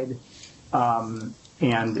side. And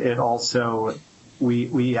it also,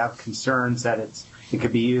 we have concerns that it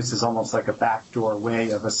could be used as almost like a backdoor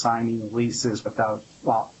way of assigning leases without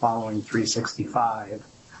following 365.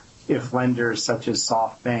 If lenders such as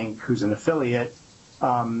SoftBank, who's an affiliate,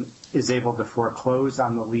 is able to foreclose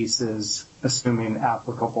on the leases, assuming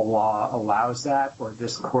applicable law allows that, or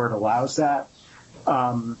this court allows that,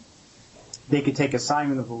 they could take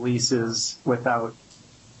assignment of the leases without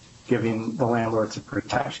giving the landlords the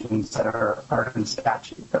protections that are in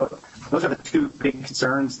statute. So those are the two big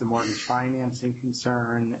concerns, the mortgage financing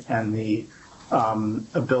concern and the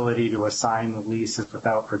ability to assign the leases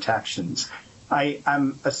without protections.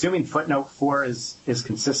 I'm assuming footnote 4 is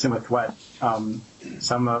consistent with what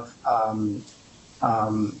some of one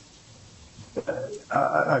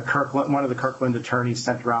of the Kirkland attorneys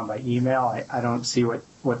sent around by email. I don't see what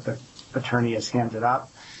the attorney has handed up.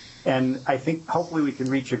 And I think hopefully we can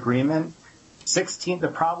reach agreement.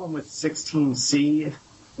 The problem with 16C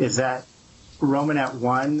is that Romanet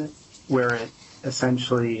 1, where it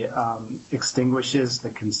essentially extinguishes the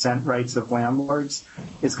consent rights of landlords,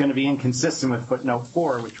 is going to be inconsistent with footnote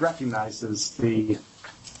 4, which recognizes the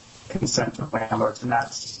consent of landlords, and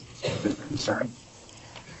that's the concern.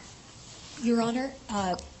 Your Honor,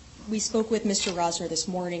 we spoke with Mr. Rosner this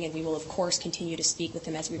morning, and we will, of course, continue to speak with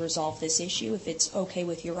him as we resolve this issue. If it's okay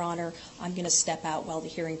with Your Honor, I'm going to step out while the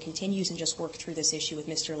hearing continues and just work through this issue with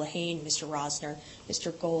Mr. Lehane, Mr. Rosner,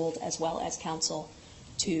 Mr. Gold, as well as counsel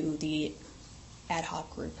to the ad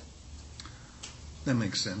hoc group. That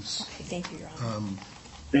makes sense. Okay, thank you, Your Honor.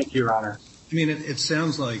 Thank you, Your Honor. I mean, it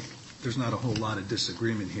sounds like there's not a whole lot of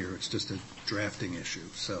disagreement here. It's just a drafting issue.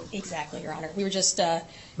 So exactly, Your Honor. We were just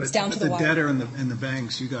it's down to the wire. The debtor and the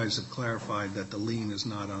banks, you guys have clarified that the lien is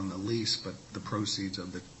not on the lease, but the proceeds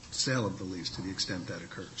of the sale of the lease to the extent that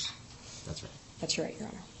occurs. That's right. That's right, Your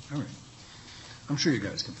Honor. All right. I'm sure you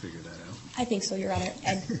guys can figure that out. I think so, Your Honor.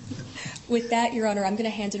 And with that, Your Honor, I'm going to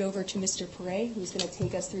hand it over to Mr. Perret, who's going to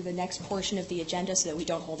take us through the next portion of the agenda so that we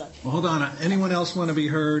don't hold up. Well, hold on. Anyone else want to be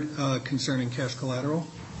heard concerning cash collateral?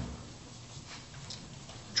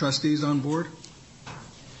 Trustees on board?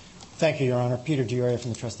 Thank you, Your Honor. Peter D'Auria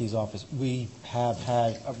from the trustee's office. We have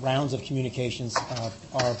had rounds of communications.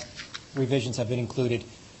 Our revisions have been included.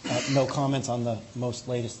 No comments on the most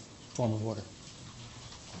latest form of order.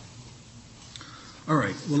 All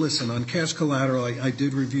right. Well, listen, on cash collateral, I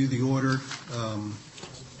did review the order.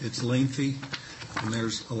 It's lengthy, and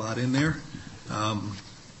there's a lot in there.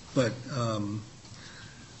 But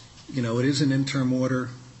it is an interim order.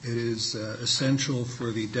 It is essential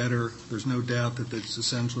for the debtor. There's no doubt that it's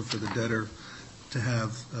essential for the debtor to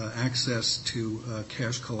have access to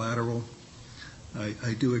cash collateral.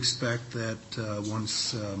 I do expect that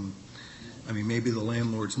once, maybe the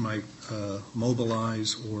landlords might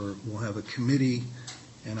mobilize or we'll have a committee,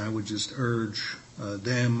 and I would just urge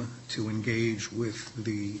them to engage with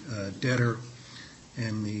the debtor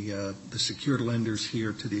and the secured lenders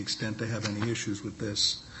here to the extent they have any issues with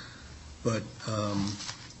this. But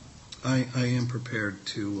I am prepared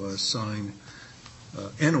to sign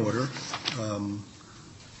an order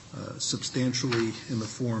substantially in the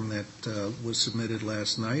form that was submitted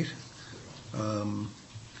last night.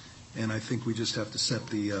 And I think we just have to set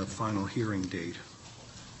the final hearing date,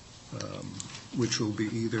 which will be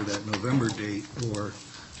either that November date or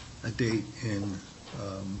a date in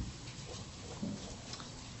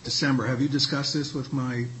December. Have you discussed this with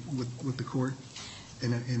the court?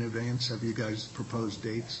 in advance? Have you guys proposed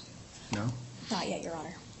dates? No? Not yet, Your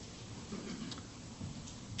Honor.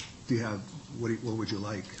 Do you have, what would you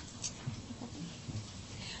like?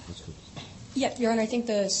 Yeah, Your Honor, I think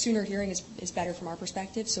the sooner hearing is better from our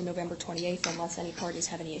perspective, so November 28th, unless any parties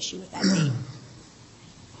have any issue with that date.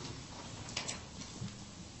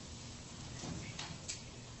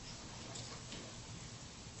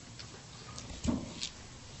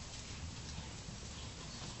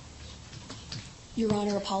 Your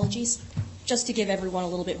Honor, apologies. Just to give everyone a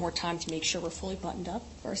little bit more time to make sure we're fully buttoned up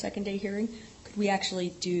for our second day hearing, could we actually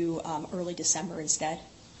do early December instead?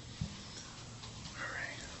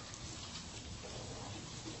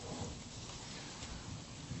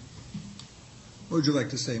 What would you like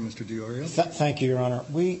to say, Mr. DiOrio? Thank you, Your Honor.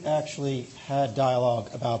 We actually had dialogue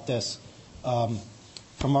about this.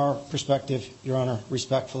 From our perspective, Your Honor,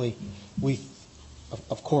 respectfully, we,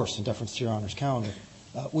 of course, in deference to Your Honor's calendar,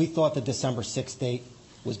 we thought the December 6th date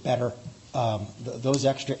was better. Those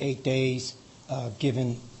extra 8 days,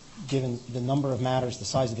 given the number of matters, the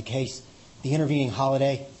size of the case, the intervening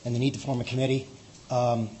holiday, and the need to form a committee,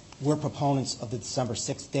 we're proponents of the December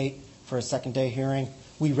 6th date for a second day hearing.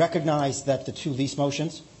 We recognize that the 2 lease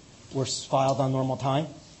motions were filed on normal time,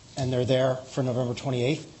 and they're there for November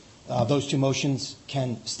 28th. Those 2 motions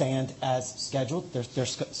can stand as scheduled. They're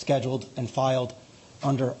scheduled and filed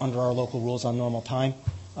under our local rules on normal time.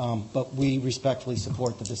 But we respectfully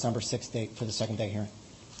support the December 6th date for the second day hearing.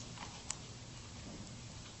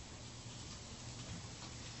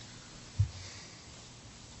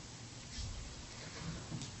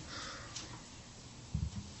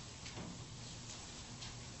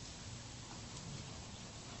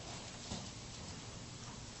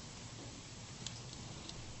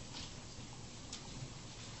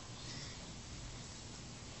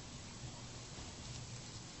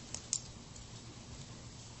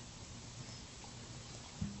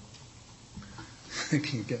 I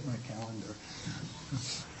can't get my calendar.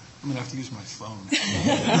 I'm going to have to use my phone.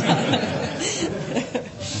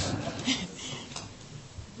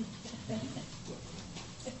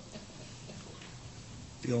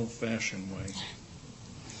 The old-fashioned way.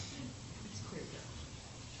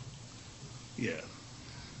 Yeah.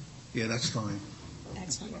 Yeah, that's fine.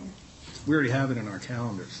 Excellent. We already have it in our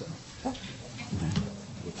calendar, so. Oh.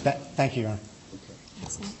 Thank you, Your Honor.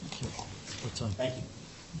 Excellent. What time? Thank you.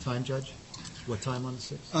 Time, Judge? What time on the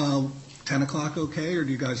 6th? 10 o'clock okay, or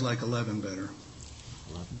do you guys like 11 better?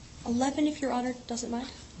 11, if Your Honor doesn't mind.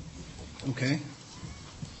 Okay.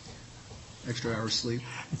 Extra hour sleep.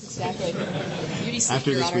 Exactly. Beauty sleep,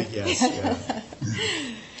 After Your this Honor. week, yes.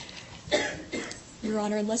 Yeah. Your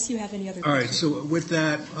Honor, unless you have any other All right, questions. so with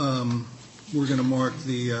that, we're going to mark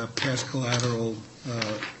the past collateral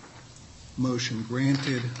motion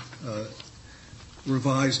granted,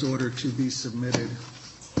 revised order to be submitted,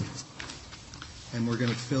 and we're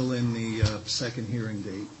going to fill in the second hearing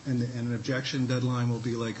date. And an objection deadline will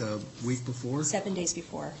be like a week before? 7 days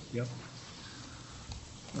before. Yep.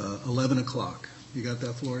 11 o'clock. You got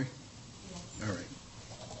that, Flory? Yes. All right.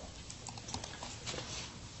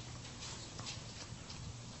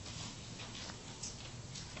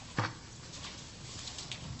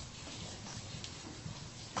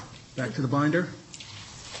 Back to the binder.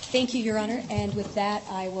 Thank you, Your Honor. And with that,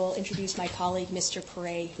 I will introduce my colleague, Mr.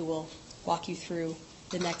 Perret, who will walk you through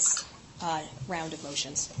the next round of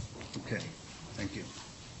motions. Okay. Thank you.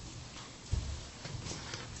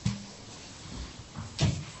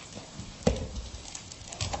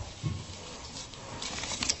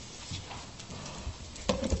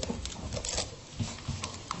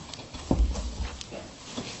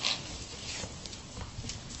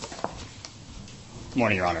 Good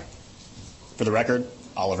morning, Your Honor. For the record,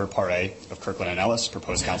 Oliver Paré of Kirkland & Ellis,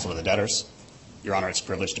 proposed counsel to the debtors. Your Honor, it's a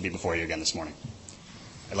privilege to be before you again this morning.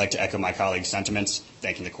 I'd like to echo my colleague's sentiments,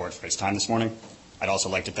 thanking the court for its time this morning. I'd also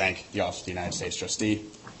like to thank the Office of the United States Trustee,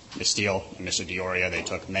 Ms. Steele, and Mr. DiOrio. They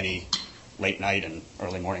took many late night and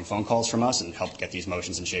early morning phone calls from us and helped get these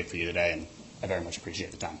motions in shape for you today, and I very much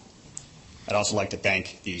appreciate the time. I'd also like to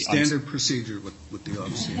thank the standard procedure with the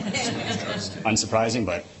Office of the United States Trustee. Unsurprising,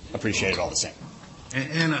 but appreciate it all the same.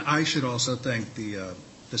 And I should also thank the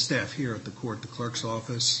staff here at the court, the clerk's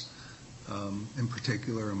office, in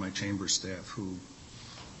particular, and my chamber staff, who,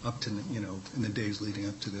 up to in the days leading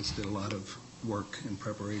up to this, did a lot of work in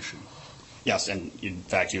preparation. Yes, and in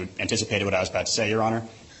fact, you anticipated what I was about to say, Your Honor.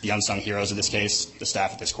 The unsung heroes of this case, the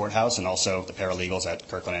staff at this courthouse, and also the paralegals at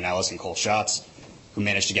Kirkland & Ellis and Cole Schatz, who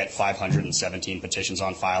managed to get 517 petitions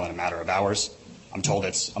on file in a matter of hours. I'm told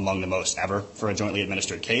it's among the most ever for a jointly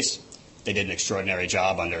administered case. They did an extraordinary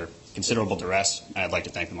job under considerable duress, and I'd like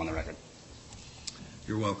to thank them on the record.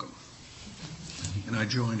 You're welcome. and I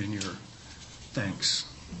join in your thanks.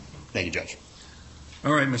 Thank you, Judge.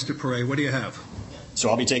 All right, Mr. Perret, what do you have? So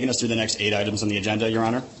I'll be taking us through the next 8 items on the agenda, Your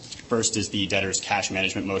Honor. First is the debtor's cash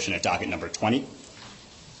management motion at docket number 20.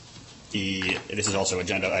 This is also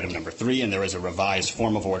agenda item number 3, and there is a revised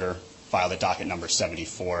form of order filed at docket number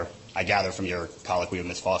 74. I gather from your colloquy with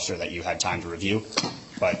Ms. Foster that you had time to review,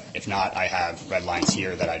 but if not, I have red lines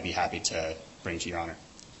here that I'd be happy to bring to Your Honor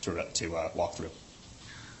to walk through.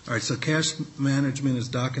 All right, so cash management is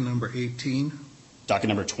docket number 18. Docket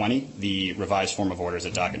number 20, the revised form of order is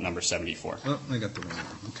at docket number 74. Oh, I got the wrong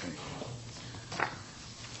one. Okay.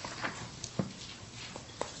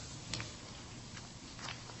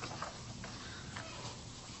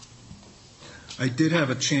 I did have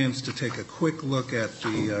a chance to take a quick look at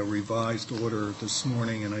the revised order this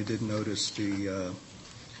morning, and I did notice the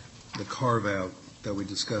carve-out that we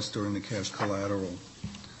discussed during the cash collateral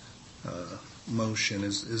motion.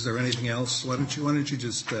 Is there anything else? Why don't you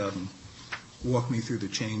just walk me through the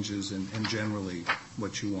changes and generally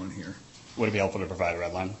what you want here? Would it be helpful to provide a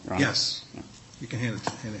red line, Your Honor? Yes. Yeah. You can hand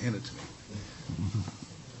it to me.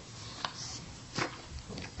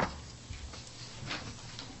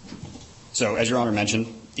 So, as Your Honor mentioned,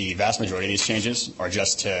 the vast majority of these changes are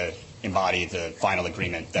just to embody the final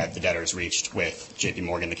agreement that the debtors reached with J.P.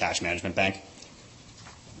 Morgan, the cash management bank.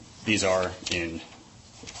 These are in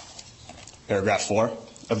paragraph 4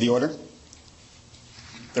 of the order.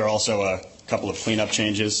 There are also a couple of cleanup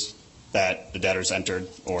changes that the debtors entered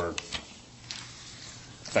or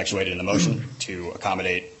effectuated in the motion to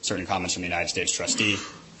accommodate certain comments from the United States trustee,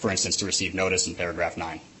 for instance, to receive notice in paragraph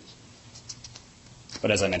 9. But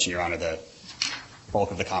as I mentioned, Your Honor, the bulk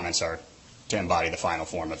of the comments are to embody the final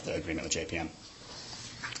form of the agreement with JPM.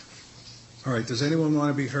 All right. Does anyone want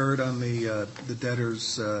to be heard on the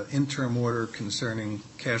debtor's interim order concerning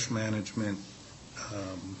cash management,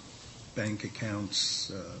 bank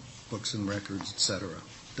accounts, books and records, et cetera?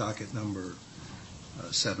 Docket number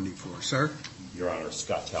 74. Sir? Your Honor,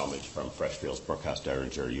 Scott Talmadge from Freshfields, Brookhouse,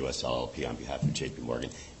 Derringer, U.S. LLP on behalf of J.P. Morgan.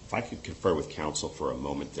 If I could confer with counsel for a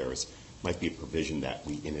moment, might be a provision that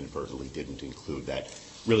we inadvertently didn't include that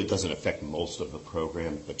really doesn't affect most of the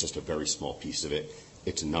program, but just a very small piece of it.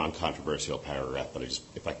 It's a non-controversial paragraph, but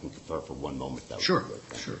if I can confer for one moment, that would be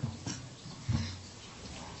good. Sure.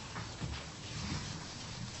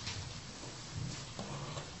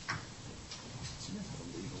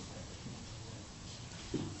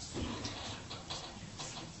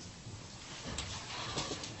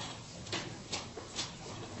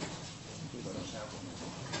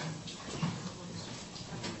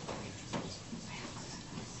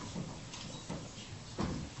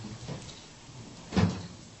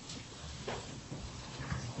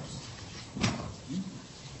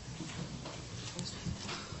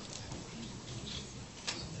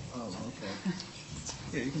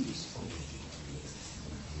 Yeah, you can just.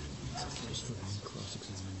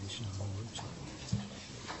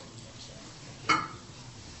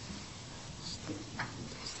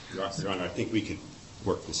 Your Honor, I think we could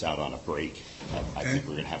work this out on a break. I think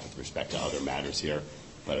we're going to have with respect to other matters here,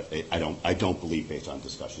 but I don't believe, based on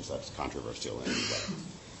discussions, that's controversial in any way.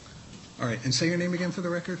 All right, and say your name again for the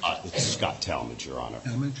record. It's Scott Talmadge, Your Honor.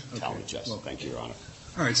 Talmadge? Okay. Talmadge, yes. Well, thank you, Your Honor.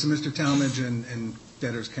 All right, so Mr. Talmadge and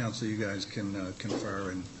debtor's counsel, you guys can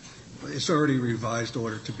confer, and it's already a revised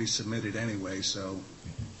order to be submitted anyway, so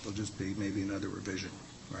there'll just be maybe another revision,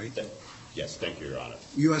 right? Yes, thank you, Your Honor.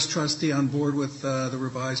 U.S. trustee on board with the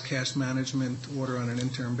revised cash management order on an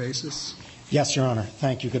interim basis? Yes, Your Honor.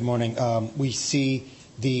 Thank you. Good morning. We see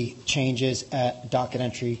the changes at docket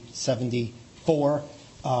entry 74.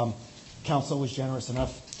 Counsel was generous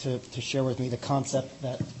enough to share with me the concept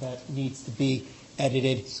that needs to be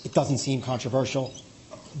edited. It doesn't seem controversial.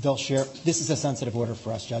 They'll share. This is a sensitive order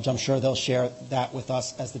for us, Judge. I'm sure they'll share that with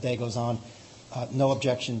us as the day goes on. No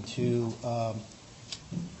objection to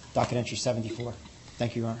docket entry 74.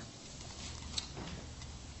 Thank you, Your Honor.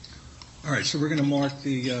 All right, so we're going to mark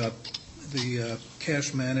the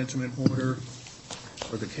cash management order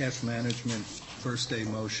or the cash management first day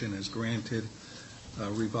motion as granted.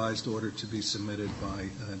 Revised order to be submitted by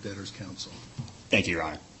debtor's counsel. Thank you, Your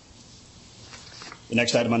Honor. The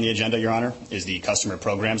next item on the agenda, Your Honor, is the customer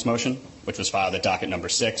programs motion, which was filed at docket number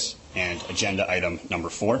 6 and agenda item number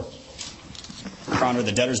 4. Your Honor,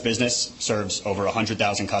 the debtor's business serves over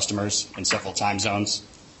 100,000 customers in several time zones.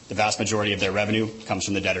 The vast majority of their revenue comes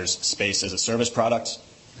from the debtor's space as a service products,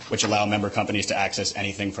 which allow member companies to access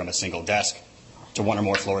anything from a single desk to one or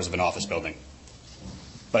more floors of an office building.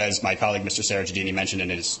 But as my colleague, Mr. Sarajadini, mentioned in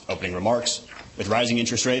his opening remarks, with rising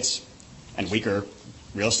interest rates and weaker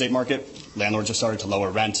real estate market, landlords have started to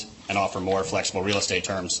lower rent and offer more flexible real estate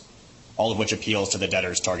terms, all of which appeals to the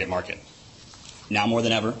debtor's target market. Now more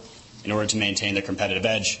than ever, in order to maintain their competitive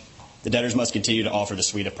edge, the debtors must continue to offer the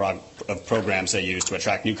suite of programs they use to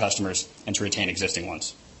attract new customers and to retain existing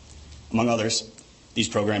ones. Among others, these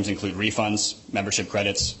programs include refunds, membership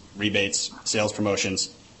credits, rebates, sales promotions,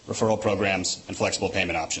 referral programs, and flexible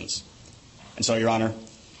payment options. And so, Your Honor,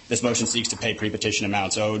 this motion seeks to pay pre-petition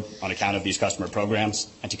amounts owed on account of these customer programs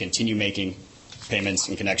and to continue making payments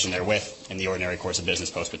in connection therewith in the ordinary course of business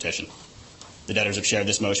post-petition. The debtors have shared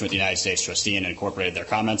this motion with the United States trustee and incorporated their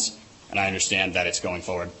comments, and I understand that it's going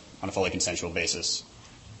forward on a fully consensual basis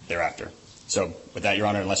thereafter. So with that, Your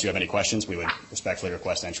Honor, unless you have any questions, we would respectfully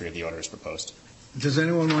request entry of the order as proposed. Does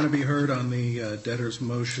anyone want to be heard on the debtor's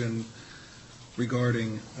motion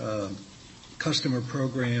regarding customer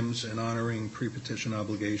programs and honoring pre-petition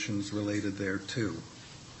obligations related thereto?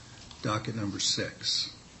 Docket number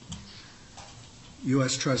 6.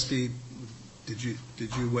 U.S. trustee, did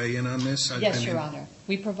you weigh in on this? Yes, Your Honor.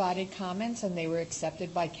 We provided comments, and they were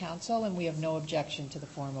accepted by counsel, and we have no objection to the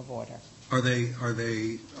form of order. Are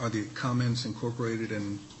the comments incorporated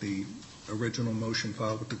in the original motion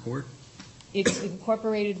filed with the court? It's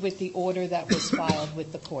incorporated with the order that was filed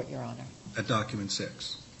with the court, Your Honor. At document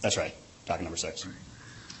 6. That's right. Docket number 6.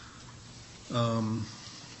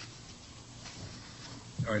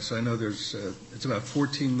 All right, so I know there's it's about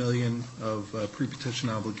 $14 million of pre-petition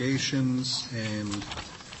obligations, and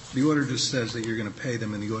the order just says that you're going to pay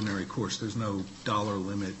them in the ordinary course. There's no dollar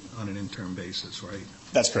limit on an interim basis, right?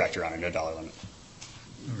 That's correct, Your Honor. No dollar limit.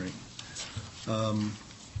 All right.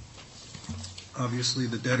 Obviously,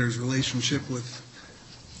 the debtor's relationships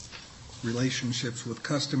with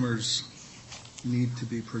customers need to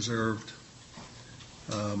be preserved.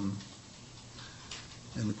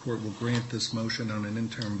 And the court will grant this motion on an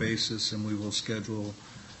interim basis, and we will schedule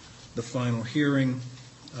the final hearing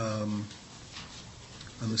on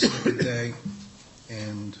the second day,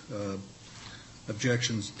 and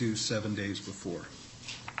objections due 7 days before.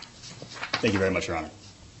 Thank you very much, Your Honor.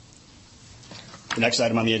 The next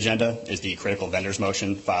item on the agenda is the critical vendors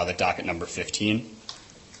motion filed at docket number 15.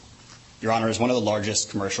 Your Honor, as one of the largest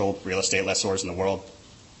commercial real estate lessors in the world,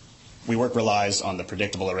 WeWork relies on the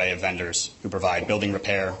predictable array of vendors who provide building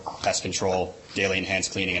repair, pest control, daily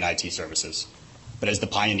enhanced cleaning, and IT services. But as the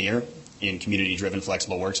pioneer in community-driven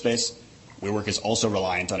flexible workspace, WeWork is also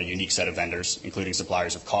reliant on a unique set of vendors, including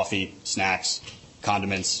suppliers of coffee, snacks,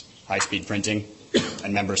 condiments, high-speed printing,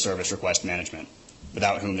 and member service request management,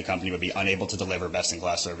 without whom the company would be unable to deliver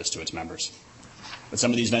best-in-class service to its members. But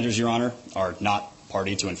some of these vendors, Your Honor, are not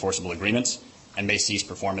party to enforceable agreements and may cease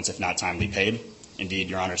performance if not timely paid. Indeed,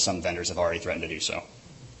 Your Honor, some vendors have already threatened to do so.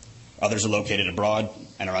 Others are located abroad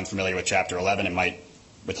and are unfamiliar with Chapter 11 and might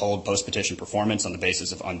withhold post-petition performance on the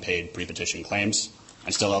basis of unpaid pre-petition claims,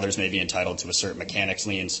 and still others may be entitled to assert mechanics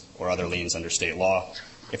liens or other liens under state law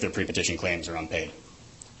if their pre-petition claims are unpaid.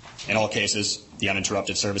 In all cases, the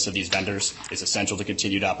uninterrupted service of these vendors is essential to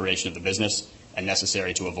continued operation of the business and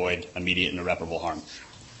necessary to avoid immediate and irreparable harm.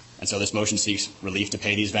 And so this motion seeks relief to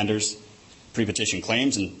pay these vendors pre-petition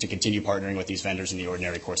claims and to continue partnering with these vendors in the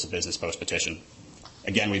ordinary course of business post-petition.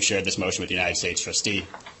 Again, we've shared this motion with the United States trustee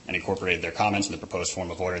and incorporated their comments in the proposed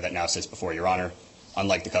form of order that now sits before Your Honor.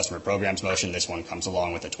 Unlike the customer programs motion, this one comes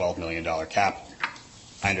along with a $12 million cap.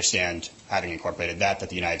 I understand, having incorporated that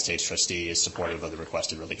the United States trustee is supportive of the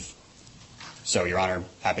requested relief. So, Your Honor,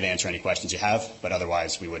 happy to answer any questions you have, but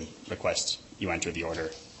otherwise we would request you enter the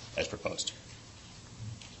order as proposed.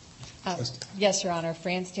 Yes, Your Honor.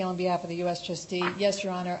 Fran Steele on behalf of the U.S. trustee. Yes,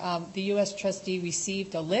 Your Honor. The U.S. trustee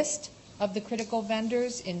received a list of the critical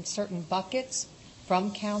vendors in certain buckets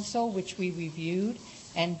from counsel, which we reviewed.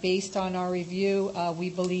 And based on our review, we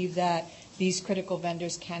believe that these critical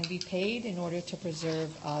vendors can be paid in order to preserve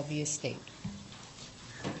the estate.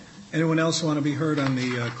 Anyone else want to be heard on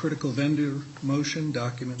the critical vendor motion,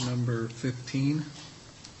 document number 15?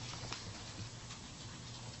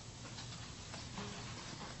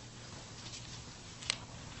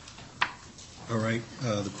 All right.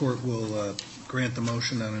 The court will grant the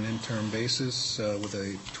motion on an interim basis with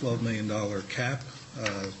a $12 million cap.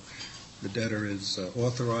 The debtor is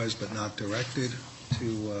authorized but not directed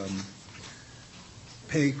to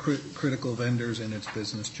pay critical vendors in its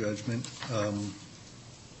business judgment.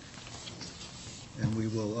 And we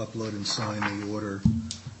will upload and sign the order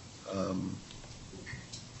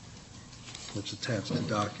that's attached to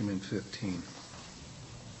document 15.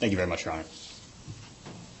 Thank you very much, Your Honor.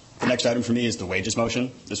 The next item for me is the wages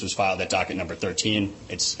motion. This was filed at docket number 13.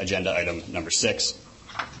 It's agenda item number 6.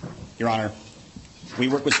 Your Honor,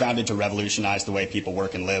 WeWork was founded to revolutionize the way people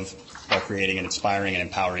work and live while creating an inspiring and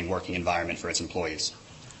empowering working environment for its employees.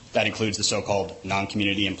 That includes the so-called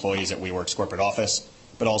non-community employees at WeWork's corporate office,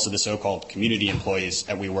 but also the so-called community employees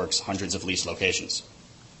at WeWork's hundreds of leased locations.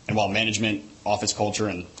 And while management, office culture,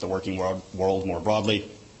 and the working world more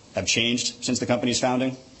broadly have changed since the company's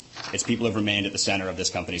founding, its people have remained at the center of this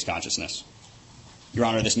company's consciousness. Your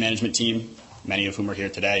Honor, this management team, many of whom are here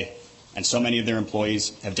today, and so many of their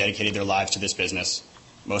employees have dedicated their lives to this business,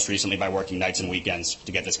 most recently by working nights and weekends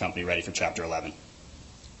to get this company ready for Chapter 11.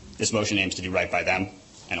 This motion aims to do right by them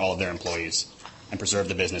and all of their employees and preserve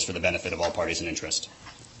the business for the benefit of all parties in interest.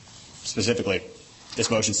 Specifically, this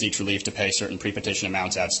motion seeks relief to pay certain pre-petition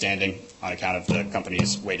amounts outstanding on account of the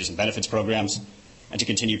company's wages and benefits programs and to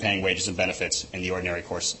continue paying wages and benefits in the ordinary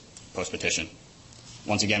course post-petition.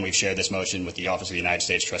 Once again, we've shared this motion with the Office of the United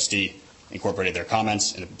States Trustee, incorporated their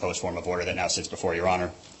comments in the proposed form of order that now sits before Your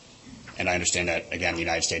Honor, and I understand that, again, the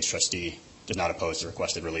United States Trustee does not oppose the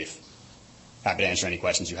requested relief. Happy to answer any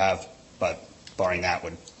questions you have, but barring that,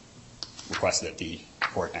 would request that the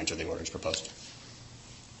court enter the orders proposed.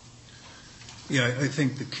 Yeah, I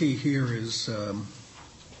think the key here is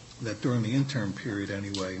that during the interim period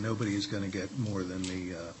anyway, nobody is going to get more than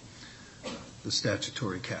the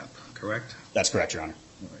statutory cap, correct? That's correct, Your Honor.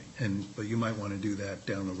 All right. But you might want to do that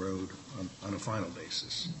down the road on a final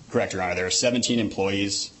basis. Correct, Your Honor. There are 17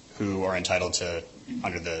 employees who are entitled to,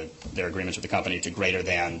 under their agreements with the company, to greater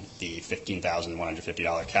than the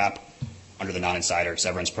 $15,150 cap. Under the non-insider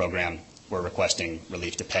severance program, we're requesting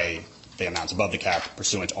relief to pay the amounts above the cap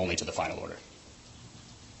pursuant only to the final order.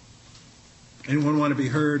 Anyone want to be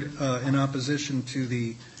heard in opposition to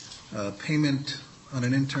the payment on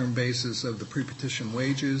an interim basis of the pre-petition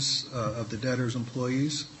wages of the debtor's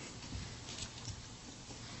employees?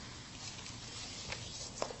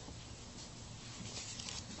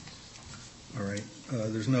 All right.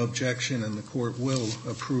 There's no objection, and the court will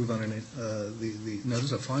approve on no, this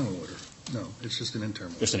is a final order. No, it's just an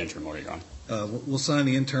interim order. Just an interim order, Your Honor. We'll sign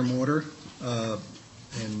the interim order,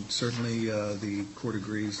 and certainly the court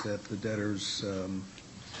agrees that the debtor's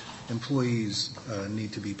employees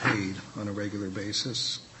need to be paid on a regular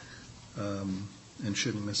basis and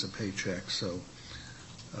shouldn't miss a paycheck. So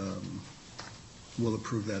we'll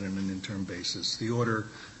approve that on an interim basis. The order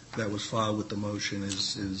that was filed with the motion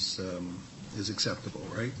is acceptable,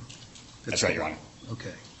 right? That's right, Your Honor.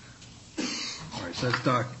 Okay. All right, so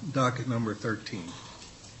that's docket number 13.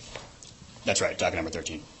 That's right, docket number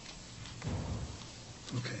 13.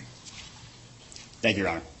 Okay. Thank you,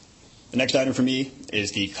 Your Honor. The next item for me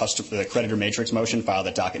is the creditor matrix motion filed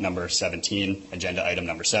at docket number 17, agenda item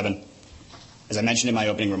number 7. As I mentioned in my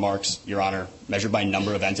opening remarks, Your Honor, measured by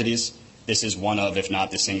number of entities, this is one of, if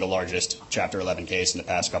not the single largest, Chapter 11 case in the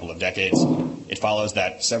past couple of decades. It follows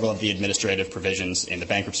that several of the administrative provisions in the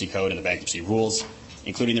bankruptcy code and the bankruptcy rules,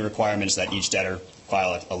 including the requirements that each debtor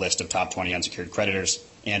file a list of top 20 unsecured creditors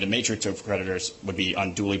and a matrix of creditors, would be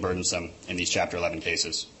unduly burdensome in these Chapter 11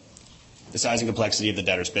 cases. The size and complexity of the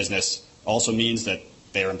debtor's business also means that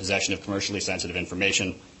they are in possession of commercially sensitive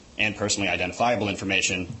information and personally identifiable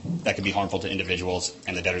information that could be harmful to individuals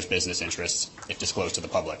and the debtor's business interests if disclosed to the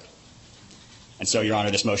public. And so, Your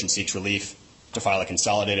Honor, this motion seeks relief to file a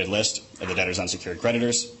consolidated list of the debtor's unsecured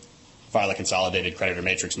creditors, file a consolidated creditor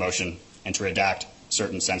matrix motion, and to redact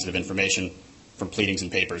certain sensitive information from pleadings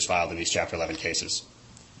and papers filed in these Chapter 11 cases.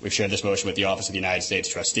 We've shared this motion with the Office of the United States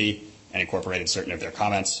Trustee and incorporated certain of their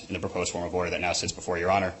comments in the proposed form of order that now sits before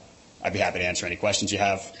Your Honor. I'd be happy to answer any questions you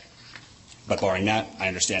have. But barring that, I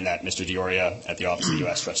understand that Mr. Dioria at the Office of the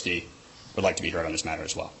U.S. Trustee would like to be heard on this matter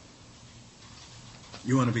as well.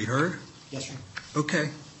 You want to be heard? Yes, sir. Okay.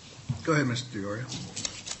 Go ahead, Mr. Dioria.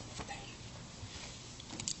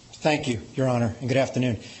 Thank you, Your Honor, and good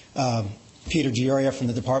afternoon. Peter Dioria from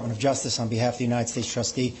the Department of Justice on behalf of the United States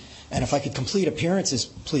Trustee. And if I could complete appearances,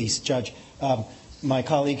 please, Judge. My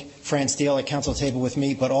colleague, Fran Steele, at counsel table with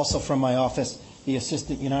me, but also from my office, the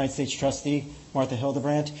Assistant United States Trustee, Martha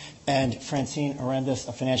Hildebrandt, and Francine Arendas,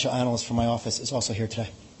 a financial analyst from my office, is also here today.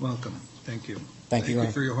 Welcome. Thank you. Thank you, Your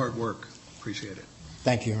Honor. For your hard work. Appreciate it.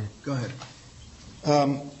 Thank you, Your Honor. Go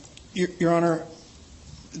ahead. Your Honor,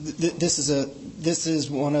 this is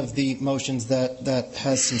one of the motions that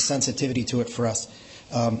has some sensitivity to it for us.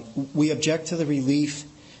 We object to the relief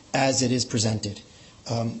as it is presented.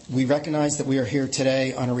 We recognize that we are here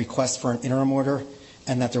today on a request for an interim order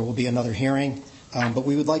and that there will be another hearing, but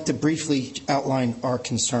we would like to briefly outline our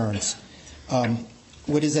concerns.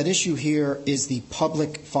 What is at issue here is the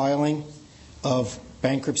public filing of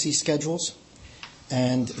bankruptcy schedules,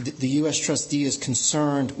 and the U.S. Trustee is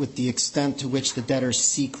concerned with the extent to which the debtors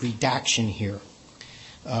seek redaction here.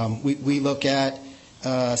 We look at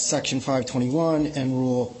Section 521 and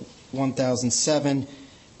Rule 1007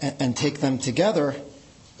 and take them together.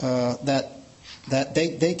 that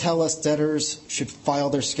they tell us debtors should file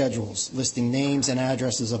their schedules listing names and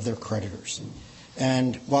addresses of their creditors.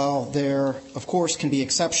 And while there, of course, can be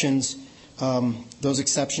exceptions, those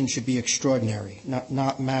exceptions should be extraordinary,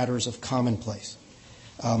 not matters of commonplace.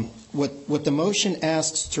 What the motion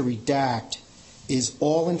asks to redact is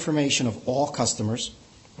all information of all customers,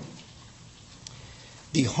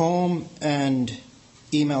 the home and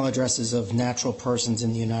email addresses of natural persons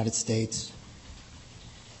in the United States,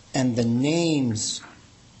 and the names,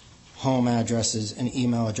 home addresses, and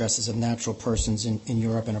email addresses of natural persons in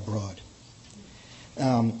Europe and abroad.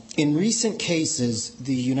 In recent cases,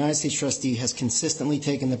 the United States trustee has consistently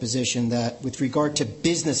taken the position that with regard to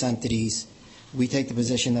business entities, we take the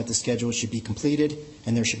position that the schedule should be completed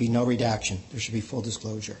and there should be no redaction. There should be full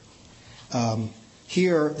disclosure.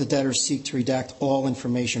 Here, the debtors seek to redact all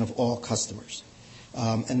information of all customers.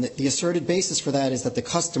 And the asserted basis for that is that the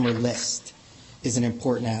customer list is an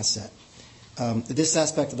important asset. This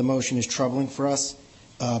aspect of the motion is troubling for us.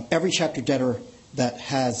 Every chapter debtor that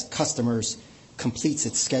has customers completes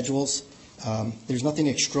its schedules. There's nothing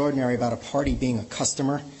extraordinary about a party being a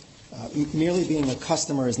customer. Merely being a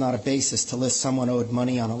customer is not a basis to list someone owed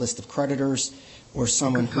money on a list of creditors or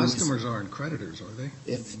someone who customers aren't creditors, are they?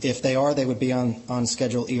 If they are, they would be on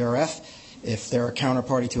Schedule ERF. If they're a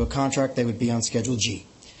counterparty to a contract, they would be on Schedule G.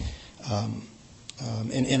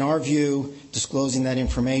 In our view, disclosing that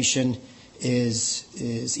information is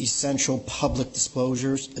essential public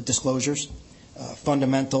disclosures,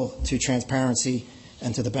 fundamental to transparency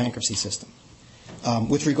and to the bankruptcy system.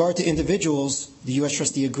 With regard to individuals, the U.S.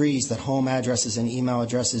 trustee agrees that home addresses and email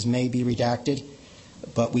addresses may be redacted,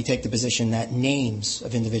 but we take the position that names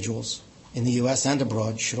of individuals in the U.S. and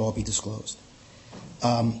abroad should all be disclosed.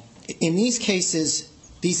 In these cases,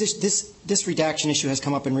 this redaction issue has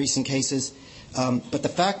come up in recent cases, but the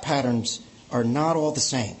fact patterns are not all the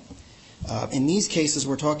same. In these cases,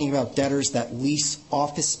 we're talking about debtors that lease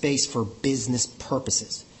office space for business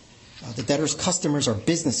purposes. The debtor's customers are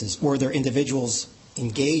businesses or they're individuals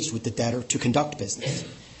engaged with the debtor to conduct business.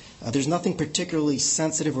 There's nothing particularly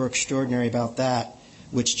sensitive or extraordinary about that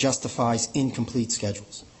which justifies incomplete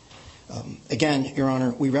schedules. Again, Your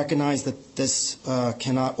Honor, we recognize that this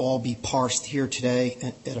cannot all be parsed here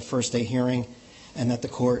today at a first day hearing and that the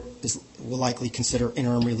court will likely consider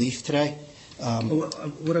interim relief today.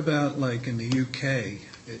 What about like in the UK,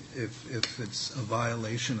 if it's a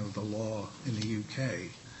violation of the law in the UK,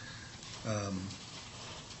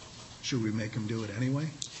 should we make him do it anyway?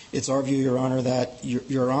 It's our view, Your Honor, that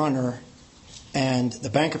Your Honor and the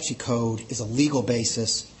bankruptcy code is a legal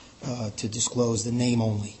basis to disclose the name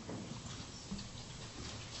only.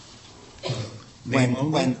 Name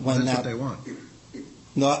only? That's what they want.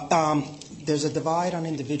 No, there's a divide on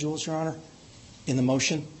individuals, Your Honor, in the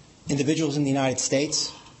motion. Individuals in the United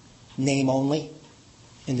States, name only.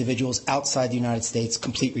 Individuals outside the United States,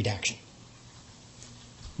 complete redaction.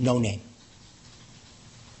 No name.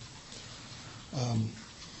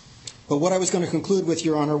 But what I was going to conclude with,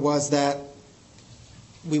 Your Honor, was that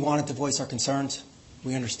we wanted to voice our concerns.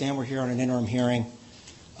 We understand we're here on an interim hearing,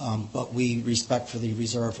 but we respectfully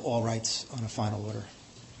reserve all rights on a final order.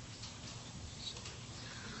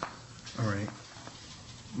 All right.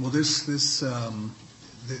 Well, there's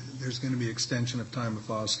going to be extension of time to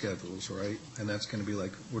file schedules, right? And that's going to be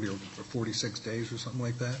like, what are you looking for, 46 days or something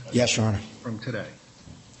like that? Yes, Your Honor. From today?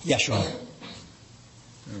 Yes, Your Honor.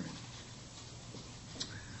 All right.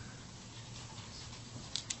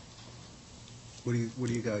 What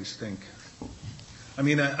do you guys think? I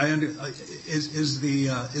mean, is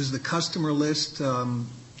the customer list?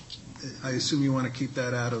 I assume you want to keep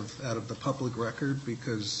that out of the public record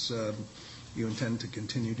because you intend to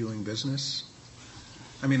continue doing business.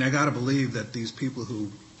 I mean, I got to believe that these people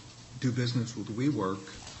who do business with WeWork,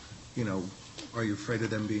 are you afraid of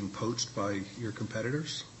them being poached by your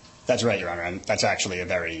competitors? That's right, Your Honor, and that's actually a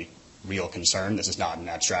very real concern. This is not an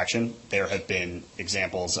abstraction. There have been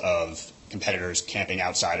examples of competitors camping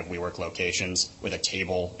outside of WeWork locations with a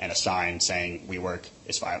table and a sign saying WeWork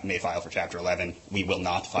may file for Chapter 11. We will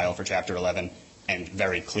not file for Chapter 11, and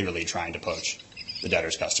very clearly trying to poach the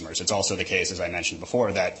debtor's customers. It's also the case, as I mentioned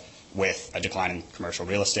before, that with a decline in commercial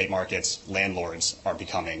real estate markets, landlords are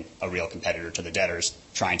becoming a real competitor to the debtors,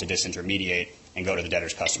 trying to disintermediate and go to the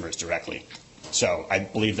debtor's customers directly. So I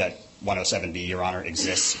believe that 107B, Your Honor,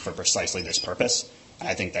 exists for precisely this purpose, and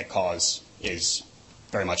I think that cause is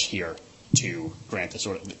very much here to grant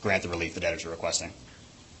the relief the debtors are requesting.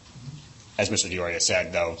 As Mr. DeOria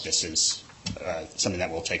said, though, this is something that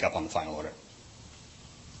we'll take up on the final order.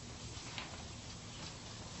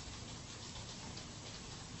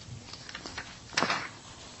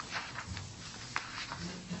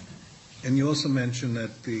 And you also mentioned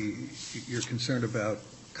that you're concerned about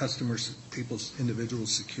people's individual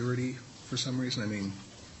security for some reason. I mean,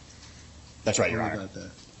 that's right, Your Honor. About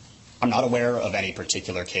that. I'm not aware of any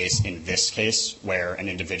particular case in this case where an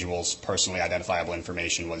individual's personally identifiable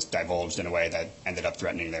information was divulged in a way that ended up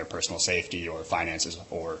threatening their personal safety or finances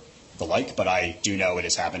or the like, but I do know it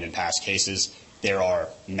has happened in past cases. There are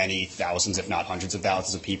many thousands, if not hundreds of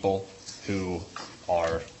thousands of people who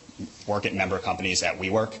work at member companies at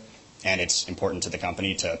WeWork, and it's important to the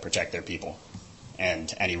company to protect their people.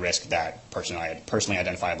 And any risk that personally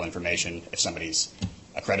identifiable information, if somebody's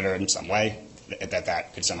a creditor in some way,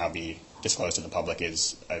 that could somehow be disclosed to the public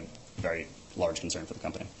is a very large concern for the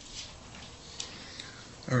company.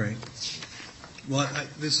 All right. Well,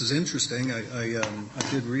 this is interesting. I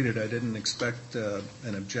did read it. I didn't expect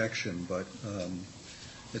an objection, but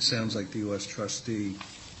it sounds like the U.S. trustee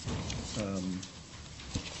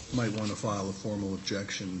might want to file a formal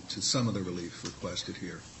objection to some of the relief requested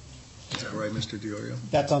here. Is that right, Mr. DiOrio?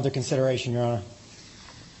 That's under consideration, Your Honor.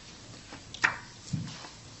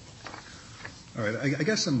 All right. I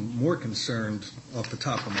guess I'm more concerned off the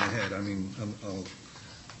top of my head. I mean, I'll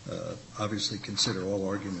obviously consider all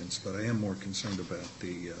arguments, but I am more concerned about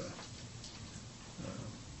the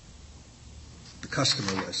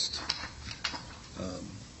customer list.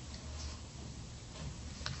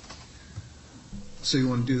 So you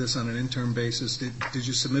want to do this on an interim basis? Did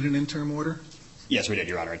you submit an interim order? Yes, we did,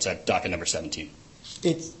 Your Honor. It's at docket number 17.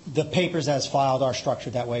 The papers as filed are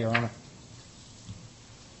structured that way, Your Honor.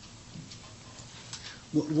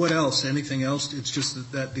 What else? Anything else? It's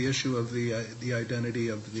just that the issue of the identity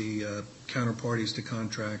of the counterparties to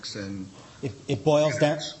contracts and it boils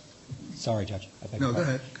down. Sorry, Judge. No, go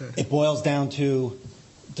ahead. It boils down to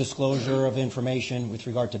disclosure of information with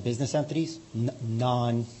regard to business entities,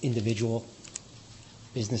 non-individual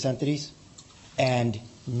business entities, and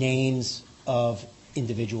names of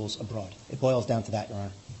individuals abroad. It boils down to that, Your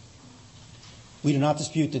Honor. We do not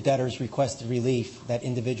dispute the debtor's requested relief that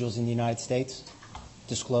individuals in the United States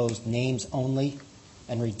disclose names only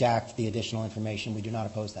and redact the additional information. We do not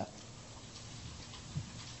oppose that.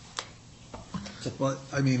 Well,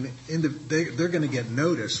 I mean, they're going to get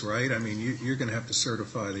notice, right? I mean, you're going to have to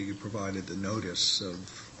certify that you provided the notice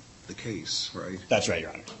of the case, right? That's right,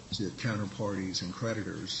 Your Honor. To counterparties and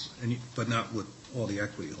creditors, but not with all the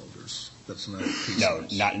equity holders. That's not a piece. No,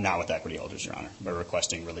 not with equity holders, Your Honor. We're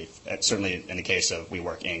requesting relief. Certainly in the case of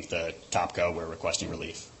WeWork Inc., the Topco, we're requesting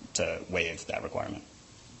relief to waive that requirement.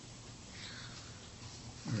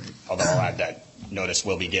 Right. Although I'll add that notice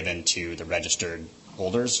will be given to the registered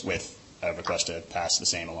holders with a request to pass the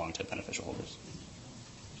same along to beneficial holders.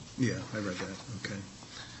 Yeah, I read that. Okay.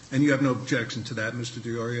 And you have no objection to that, Mr.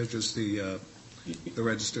 DiOrio, just the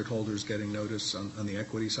registered holders getting notice on the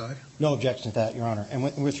equity side? No objection to that, Your Honor. And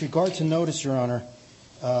with regard to notice, Your Honor,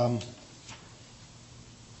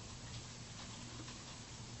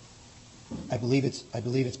 I believe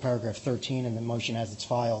it's paragraph 13 in the motion as it's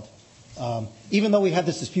filed. Even though we had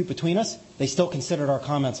this dispute between us, they still considered our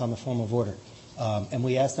comments on the form of order. And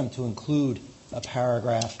we asked them to include a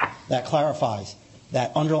paragraph that clarifies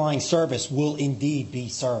that underlying service will indeed be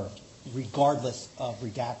served, regardless of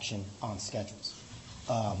redaction on schedules.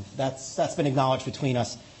 That's been acknowledged between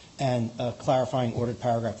us, and a clarifying ordered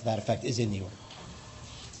paragraph to that effect is in the order.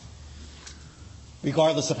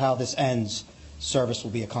 Regardless of how this ends, service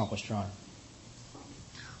will be accomplished, Your Honor.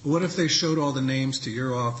 What if they showed all the names to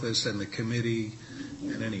your office and the committee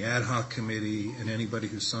and any ad hoc committee and anybody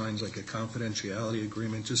who signs like a confidentiality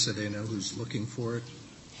agreement just so they know who's looking for it?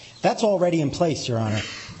 That's already in place, Your Honor.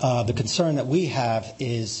 The concern that we have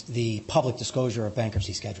is the public disclosure of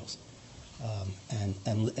bankruptcy schedules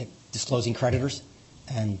and disclosing creditors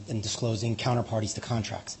and disclosing counterparties to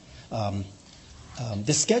contracts.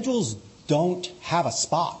 The schedules don't have a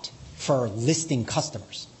spot for listing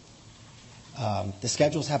customers. The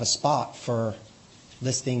schedules have a spot for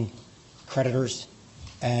listing creditors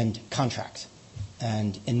and contracts.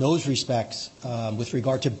 And in those respects, with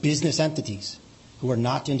regard to business entities who are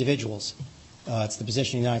not individuals, it's the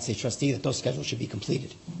position of the United States trustee that those schedules should be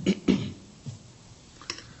completed.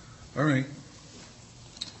 All right.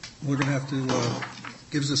 We're going to have to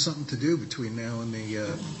gives us something to do between now and the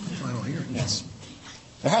final hearing. Yes.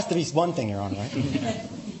 There has to be one thing, Your Honor, right?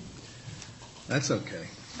 That's okay.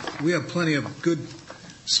 We have plenty of good,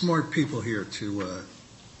 smart people here to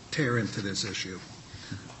tear into this issue.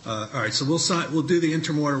 All right, so we'll do the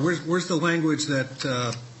interim order. Where's the language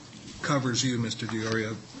that covers you, Mr.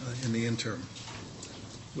 DiOrio, in the interim?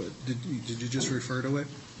 Did you just refer to it?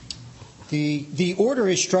 The order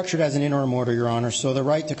is structured as an interim order, Your Honor, so the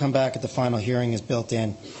right to come back at the final hearing is built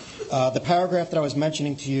in. The paragraph that I was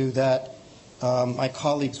mentioning to you that my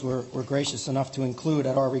colleagues were gracious enough to include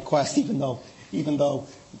at our request, even though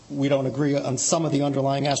we don't agree on some of the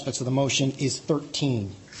underlying aspects of the motion, is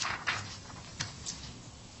 13.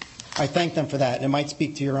 I thank them for that, and it might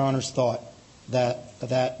speak to Your Honor's thought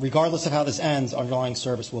that regardless of how this ends, underlying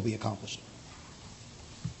service will be accomplished.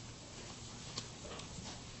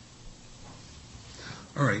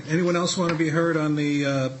 All right. Anyone else want to be heard on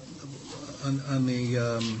the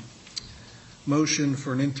motion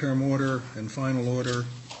for an interim order and final order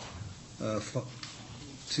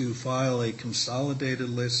to file a consolidated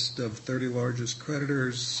list of 30 largest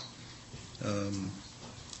creditors,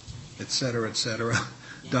 et cetera,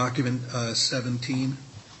 document 17?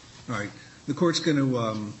 All right. The court's going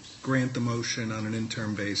to grant the motion on an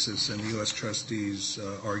interim basis, and the U.S. trustees'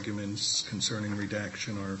 arguments concerning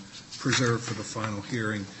redaction are preserved for the final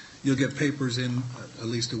hearing. You'll get papers in at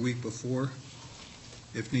least a week before,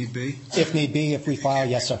 if need be? If need be, if we file,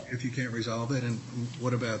 yes, sir. If you can't resolve it, and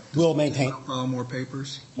what about? We'll maintain. File more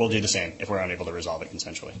papers? We'll do the same if we're unable to resolve it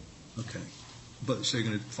consensually. Okay. But so you're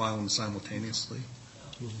going to file them simultaneously?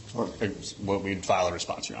 We'd file a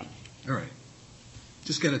response, Your Honor. All right.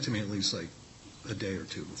 Just get it to me at least like a day or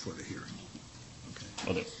two before the hearing. Okay.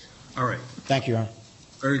 Will do. All right. Thank you, Your Honor.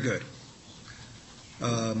 Very good.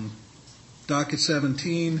 Docket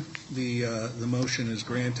 17, the motion is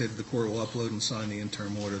granted. The court will upload and sign the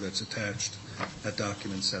interim order that's attached at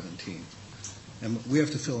document 17. And we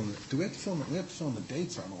have to fill in. Do we have to fill in? We have to fill in the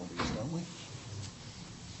dates on all these, don't we?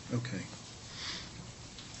 Okay.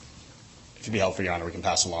 If it'd be helpful, Your Honor, we can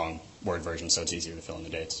pass along Word version so it's easier to fill in the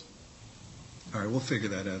dates. All right. We'll figure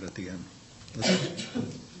that out at the end.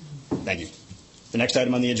 Thank you. The next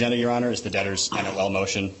item on the agenda, Your Honor, is the debtor's NOL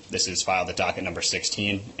motion. This is filed at docket number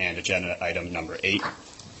 16 and agenda item number 8.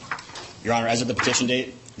 Your Honor, as of the petition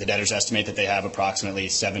date, the debtors estimate that they have approximately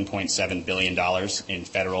 $7.7 billion in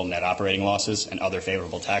federal net operating losses and other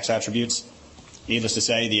favorable tax attributes. Needless to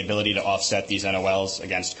say, the ability to offset these NOLs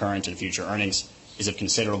against current and future earnings is of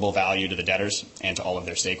considerable value to the debtors and to all of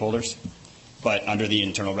their stakeholders. But under the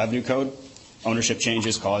Internal Revenue Code, ownership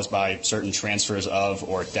changes caused by certain transfers of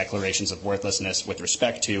or declarations of worthlessness with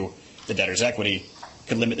respect to the debtor's equity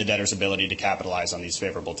could limit the debtor's ability to capitalize on these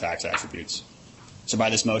favorable tax attributes. So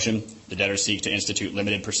by this motion, the debtors seek to institute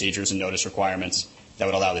limited procedures and notice requirements that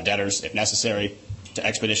would allow the debtors, if necessary, to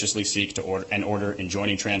expeditiously seek to order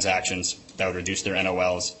enjoining transactions that would reduce their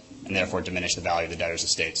NOLs and therefore diminish the value of the debtor's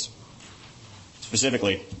estates.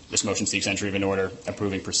 Specifically, this motion seeks entry of an order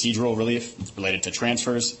approving procedural relief related to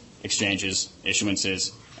transfers, exchanges,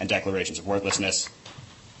 issuances, and declarations of worthlessness,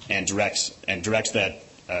 and directs that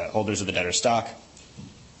holders of the debtor's stock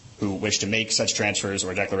who wish to make such transfers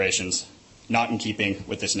or declarations not in keeping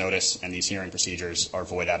with this notice and these hearing procedures are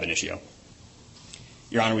void ab initio.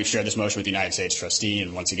 Your Honor, we've shared this motion with the United States trustee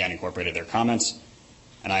and once again incorporated their comments,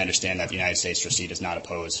 and I understand that the United States trustee does not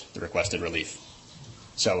oppose the requested relief.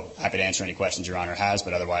 So happy to answer any questions Your Honor has,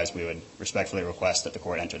 but otherwise we would respectfully request that the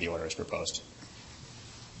court enter the order as proposed.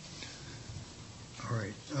 All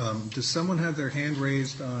right. Does someone have their hand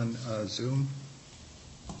raised on Zoom?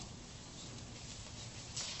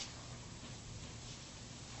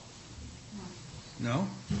 No?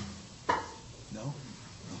 No?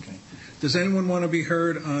 Okay. Does anyone want to be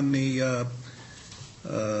heard on the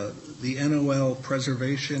NOL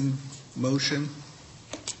preservation motion?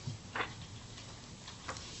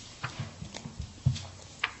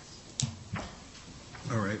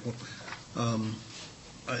 All right. Well,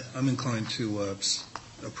 I'm inclined to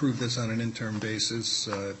approve this on an interim basis.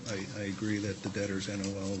 I agree that the debtor's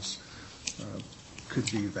NOLs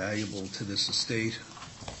could be valuable to this estate,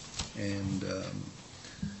 and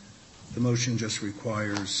the motion just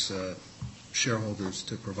requires shareholders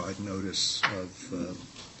to provide notice of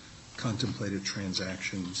contemplated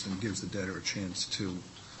transactions and gives the debtor a chance to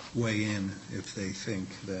weigh in if they think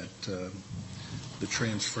that the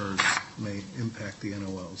transfers may impact the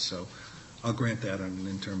NOLs. So I'll grant that on an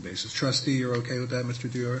interim basis. Trustee, you're okay with that, Mr.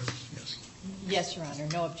 Diora? Yes. Yes, Your Honor.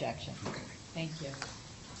 No objection. Okay. Thank you.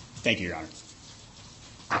 Thank you, Your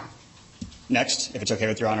Honor. Next, if it's okay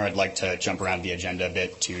with Your Honor, I'd like to jump around the agenda a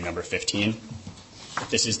bit to number 15.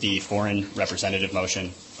 This is the foreign representative motion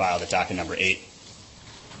filed at docket number 8.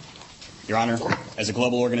 Your Honor, as a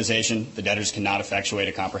global organization, the debtors cannot effectuate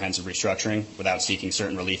a comprehensive restructuring without seeking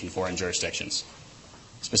certain relief in foreign jurisdictions.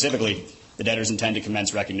 Specifically, the debtors intend to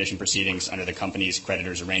commence recognition proceedings under the Companies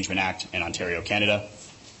Creditors Arrangement Act in Ontario, Canada.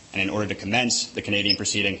 And in order to commence the Canadian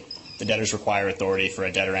proceeding, the debtors require authority for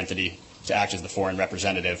a debtor entity to act as the foreign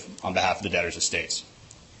representative on behalf of the debtors' estates.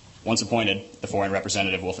 Once appointed, the foreign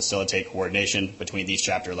representative will facilitate coordination between these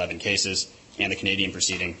Chapter 11 cases and the Canadian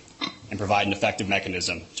proceeding, and provide an effective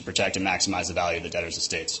mechanism to protect and maximize the value of the debtor's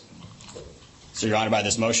estates. So, Your Honor, by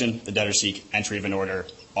this motion, the debtors seek entry of an order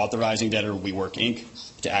authorizing debtor WeWork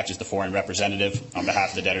Inc. to act as the foreign representative on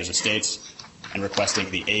behalf of the debtor's estates and requesting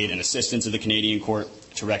the aid and assistance of the Canadian court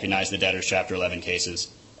to recognize the debtor's Chapter 11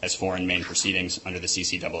 cases as foreign main proceedings under the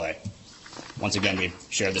CCAA. Once again, we've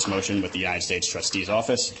shared this motion with the United States Trustee's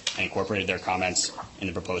Office and incorporated their comments in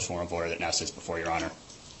the proposed form of order that now sits before Your Honor.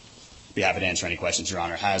 I'd be happy to answer any questions Your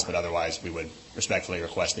Honor has, but otherwise we would respectfully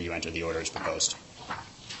request that you enter the order as proposed.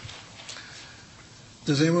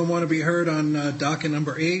 Does anyone want to be heard on docket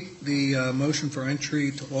number 8, the motion for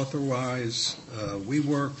entry to authorize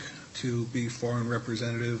WeWork to be foreign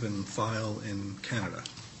representative and file in Canada?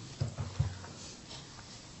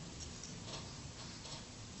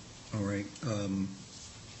 All right.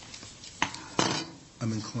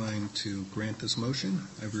 I'm inclined to grant this motion.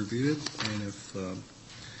 I've reviewed it, and if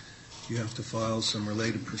you have to file some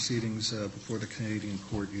related proceedings before the Canadian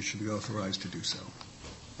court, you should be authorized to do so.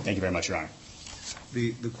 Thank you very much, Your Honor.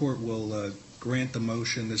 The court will grant the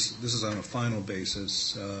motion. This is on a final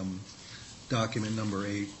basis. Document number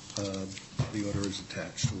 8, the order is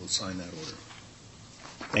attached. We'll sign that order.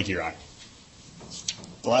 Thank you, Your Honor.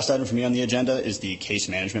 The last item for me on the agenda is the case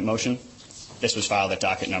management motion. This was filed at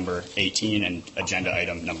docket number 18 and agenda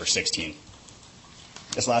item number 16.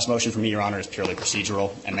 This last motion for me, Your Honor, is purely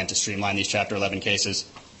procedural and meant to streamline these Chapter 11 cases.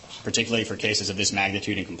 Particularly for cases of this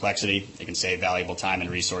magnitude and complexity, it can save valuable time and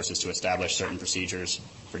resources to establish certain procedures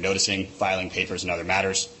for noticing, filing papers, and other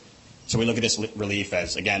matters. So we look at this relief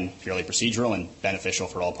as, again, purely procedural and beneficial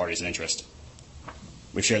for all parties in interest.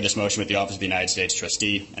 We've shared this motion with the Office of the United States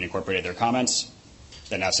Trustee and incorporated their comments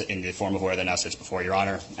that now sit in the form of order that now sits before Your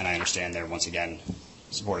Honor, and I understand they're once again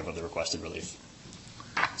supportive of the requested relief.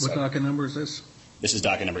 What docket number is this? This is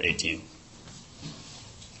docket number 18.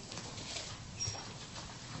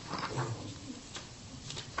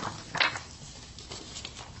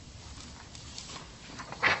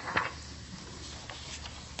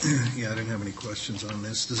 Yeah, I didn't have any questions on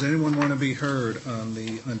this. Does anyone want to be heard on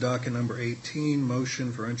docket number 18,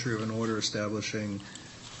 motion for entry of an order establishing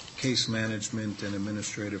case management and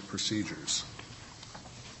administrative procedures?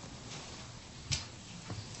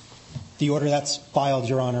 The order that's filed,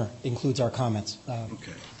 Your Honor, includes our comments.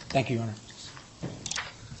 Okay. Thank you, Your Honor.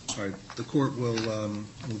 All right. The court will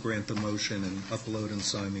grant the motion and upload and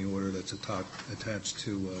sign the order that's attached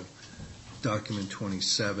to document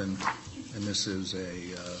 27, and this is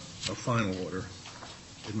a final order,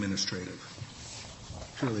 administrative,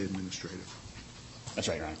 purely administrative. That's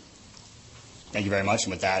right, Your Honor. Thank you very much,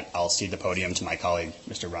 and with that, I'll cede the podium to my colleague,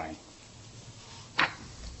 Mr. Ryan.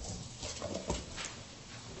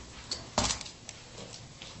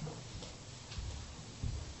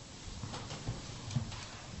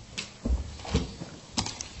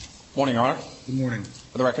 Morning, Your Honor. Good morning.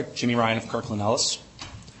 For the record, Jimmy Ryan of Kirkland Ellis,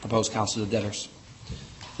 proposed counsel to the debtors.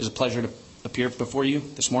 It is a pleasure to appear before you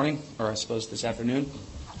this morning, or I suppose this afternoon,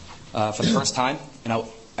 for the first time, and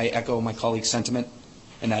I echo my colleague's sentiment,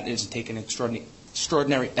 and that it has taken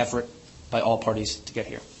extraordinary effort by all parties to get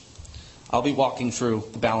here. I'll be walking through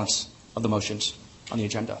the balance of the motions on the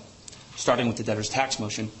agenda, starting with the debtor's tax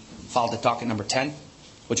motion, filed at docket number 10,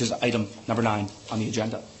 which is item number 9 on the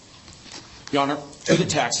agenda. Your Honor, through the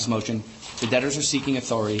taxes motion, the debtors are seeking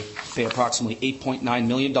authority to pay approximately $8.9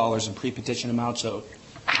 million in pre-petition amounts owed,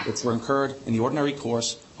 which were incurred in the ordinary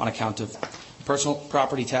course on account of personal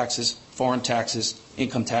property taxes, foreign taxes,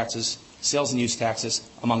 income taxes, sales and use taxes,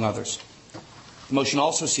 among others. The motion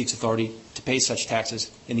also seeks authority to pay such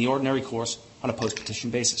taxes in the ordinary course on a post-petition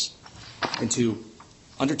basis, and to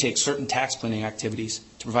undertake certain tax planning activities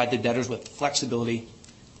to provide the debtors with flexibility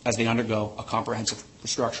as they undergo a comprehensive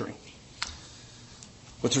restructuring.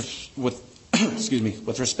 With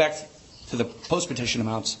respect to the post-petition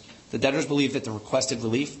amounts, the debtors believe that the requested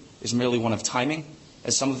relief is merely one of timing,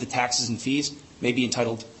 as some of the taxes and fees may be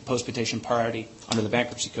entitled post-petition priority under the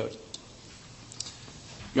Bankruptcy Code.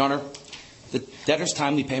 Your Honor, the debtors'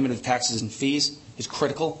 timely payment of taxes and fees is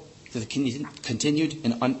critical to the continued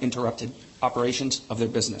and uninterrupted operations of their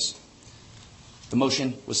business. The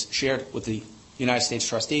motion was shared with the United States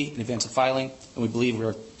Trustee in advance of filing, and we believe we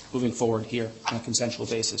are moving forward here on a consensual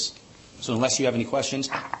basis. So unless you have any questions,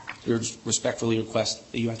 we respectfully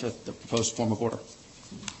request that you enter the proposed form of order.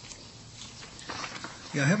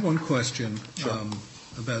 Yeah, I have one question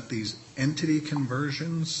about these entity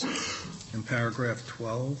conversions in paragraph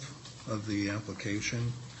 12 of the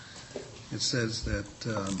application. It says that,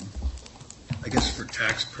 I guess for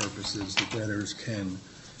tax purposes, the debtors can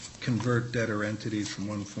convert debtor entities from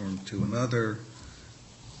one form to another.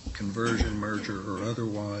 conversion, merger, or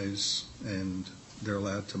otherwise, and they're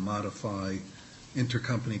allowed to modify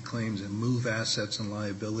intercompany claims and move assets and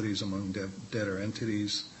liabilities among debtor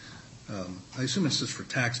entities. I assume it's just for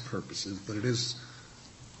tax purposes, but it is.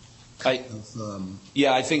 I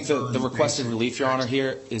think the requested relief, Your Honor,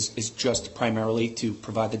 here is just primarily to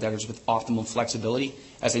provide the debtors with optimal flexibility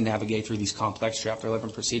as they navigate through these complex Chapter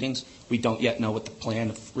 11 proceedings. We don't yet know what the plan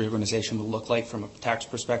of reorganization will look like from a tax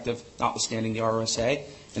perspective, notwithstanding the RSA,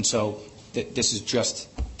 and so this is just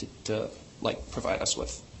to provide us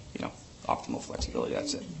with, optimal flexibility.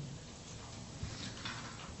 That's it.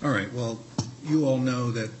 All right. Well, you all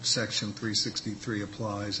know that Section 363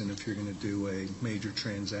 applies, and if you're going to do a major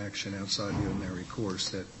transaction outside the ordinary course,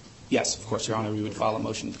 that. Yes, of course, Your Honor. We would file a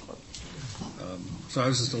motion to the court. So I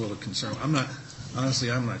was just a little concerned. I'm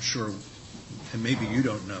not sure, and maybe you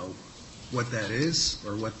don't know what that is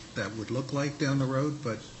or what that would look like down the road,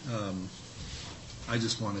 but I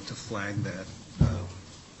just wanted to flag that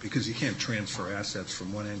because you can't transfer assets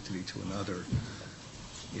from one entity to another,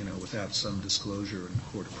 without some disclosure and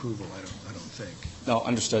court approval, I don't think. No,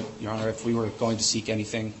 understood, Your Honor. If we were going to seek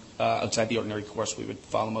anything outside the ordinary course, we would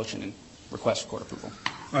file a motion and request court approval.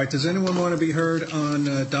 All right. Does anyone want to be heard on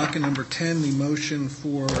docket number 10, the motion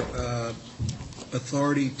for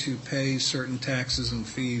authority to pay certain taxes and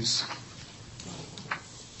fees?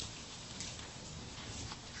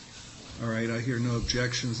 All right. I hear no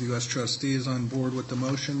objections. The U.S. trustee is on board with the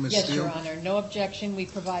motion. Ms. Yes, Steele? Your Honor. No objection. We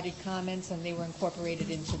provided comments, and they were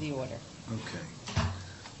incorporated into the order.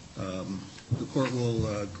 Okay. The court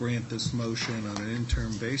will grant this motion on an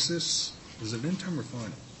interim basis. Is it interim or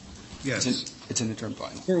final? Yes. It's an interim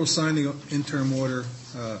final. The court will sign the interim order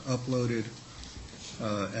uploaded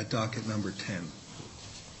at docket number 10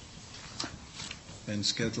 and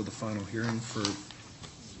schedule the final hearing for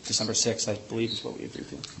December 6th, I believe, is what we agreed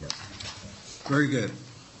to. Very good.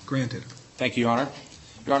 Granted. Thank you, Your Honor.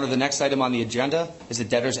 Your Honor, the next item on the agenda is the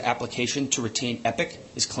debtor's application to retain Epic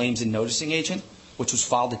as claims and noticing agent, which was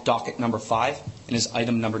filed at docket number 5 and is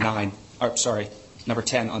item number 10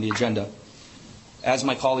 on the agenda. As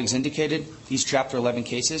my colleagues indicated, these Chapter 11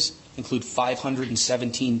 cases include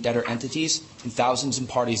 517 debtor entities and thousands of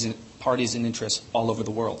parties and interests all over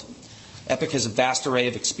the world. Epic has a vast array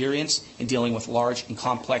of experience in dealing with large and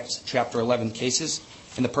complex Chapter 11 cases,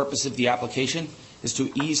 and the purpose of the application is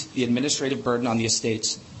to ease the administrative burden on the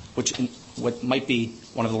estates, what might be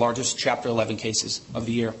one of the largest Chapter 11 cases of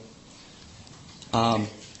the year.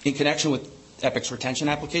 In connection with Epic's retention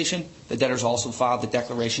application, the debtors also filed the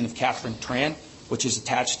declaration of Catherine Tran, which is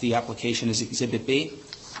attached to the application as Exhibit B.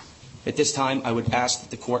 At this time, I would ask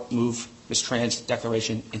that the court move Ms. Tran's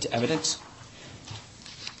declaration into evidence.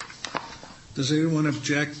 Does anyone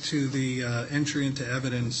object to the entry into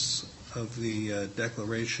evidence of the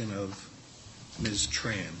declaration of Ms.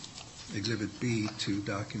 Tran, Exhibit B to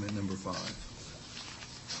document number 5?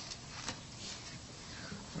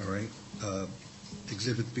 All right.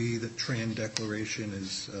 Exhibit B, the Tran declaration,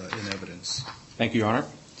 is in evidence. Thank you, Your Honor.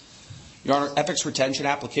 Your Honor, Epic's retention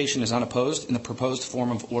application is unopposed, and the proposed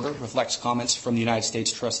form of order reflects comments from the United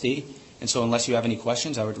States trustee. And so unless you have any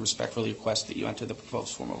questions, I would respectfully request that you enter the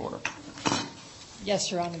proposed form of order.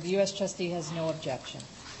 Yes, Your Honor. The U.S. trustee has no objection.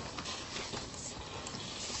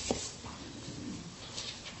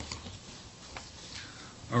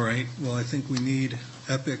 All right. Well, I think we need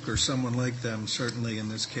Epic or someone like them, certainly in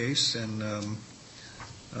this case, and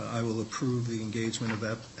I will approve the engagement of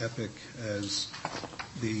Epic as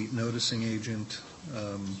the noticing agent,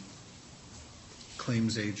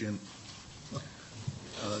 claims agent,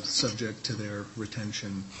 subject to their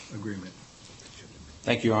retention agreement.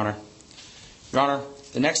 Thank you, Your Honor. Your Honor,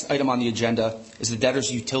 the next item on the agenda is the debtor's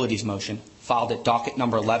utilities motion, filed at docket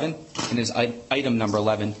number 11 and is item number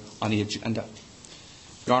 11 on the agenda.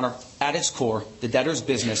 Your Honor, at its core, the debtor's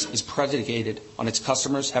business is predicated on its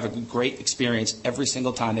customers having a great experience every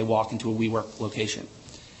single time they walk into a WeWork location.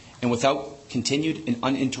 And without continued and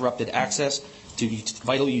uninterrupted access to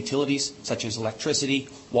vital utilities such as electricity,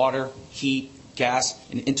 water, heat, gas,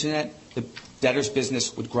 and internet, the debtor's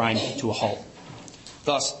business would grind to a halt.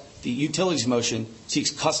 Thus, the utilities motion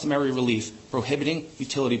seeks customary relief prohibiting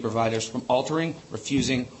utility providers from altering,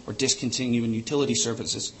 refusing, or discontinuing utility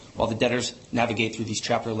services while the debtors navigate through these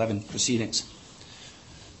Chapter 11 proceedings.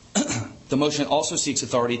 The motion also seeks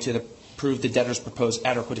authority to approve the debtor's proposed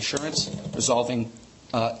adequate assurance,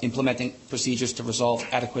 implementing procedures to resolve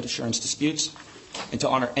adequate assurance disputes, and to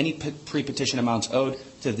honor any pre-petition amounts owed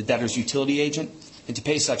to the debtor's utility agent, and to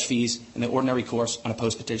pay such fees in the ordinary course on a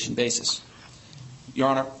post-petition basis. Your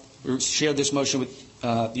Honor, we shared this motion with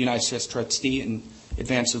the United States trustee in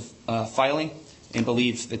advance of filing and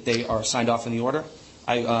believe that they are signed off in the order.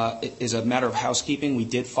 Is a matter of housekeeping. We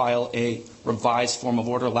did file a revised form of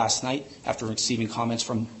order last night after receiving comments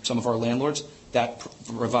from some of our landlords. That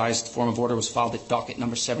revised form of order was filed at docket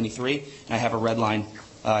number 73, and I have a red line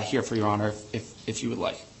here for Your Honor if you would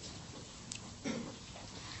like.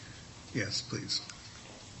 Yes, please.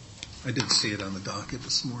 I did see it on the docket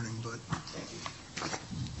this morning, but...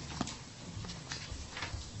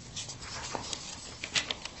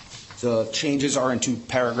 The changes are into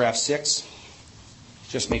paragraph 6,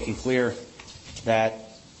 just making clear that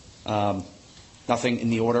nothing in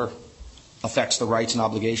the order affects the rights and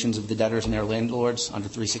obligations of the debtors and their landlords under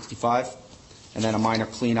 365, and then a minor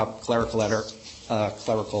cleanup, clerical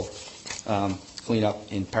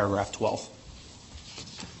cleanup in paragraph 12.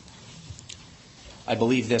 I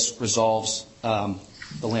believe this resolves the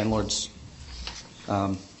landlord's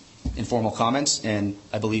informal comments, and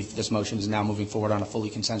I believe this motion is now moving forward on a fully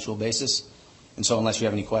consensual basis. And so unless you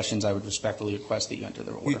have any questions, I would respectfully request that you enter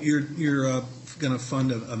the order. You're going to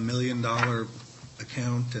fund $1 million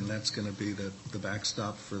account, and that's going to be the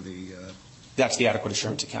backstop for the... That's the adequate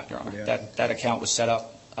assurance account, Your Honor. That account was set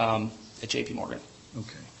up at J.P. Morgan.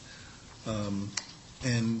 Okay.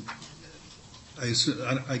 And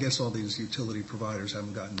I guess all these utility providers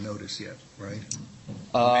haven't gotten notice yet, right?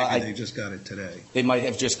 Maybe they just got it today. They might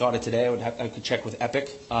have just got it today. I could check with Epic.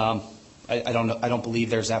 I don't know. I don't believe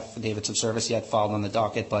there's affidavits of service yet filed on the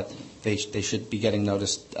docket, but they should be getting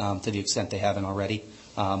notice to the extent they haven't already.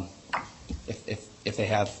 If they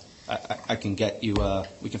have, I can get you.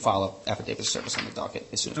 We can file an affidavit of service on the docket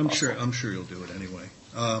as soon as possible. I'm sure you'll do it anyway.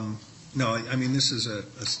 No, I mean this is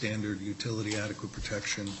a standard utility adequate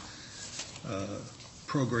protection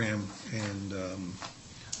program, and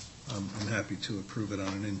I'm happy to approve it on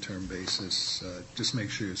an interim basis. Just make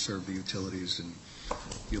sure you serve the utilities, and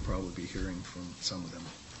you'll probably be hearing from some of them.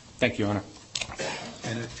 Thank you, Your Honor.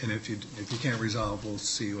 And if you can't resolve, we'll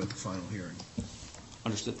see you at the final hearing.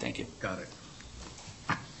 Understood. Thank you. Got it.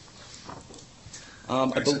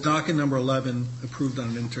 So docket number 11, approved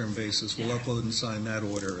on an interim basis. We'll upload and sign that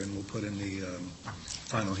order, and we'll put in the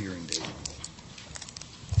final hearing date.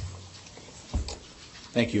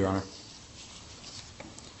 Thank you, Your Honor.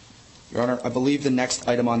 Your Honor, I believe the next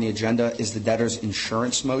item on the agenda is the debtor's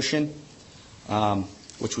insurance motion,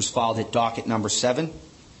 which was filed at docket number 7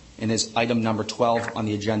 and is item number 12 on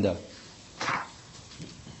the agenda.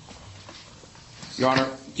 Your Honor,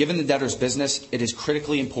 given the debtor's business, it is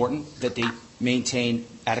critically important that they maintain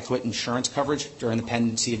adequate insurance coverage during the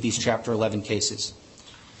pendency of these Chapter 11 cases.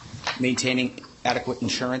 Maintaining adequate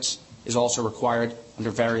insurance is also required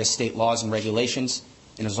under various state laws and regulations,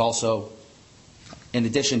 and is also, in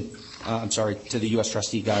addition, to the U.S.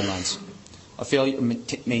 trustee guidelines. A failure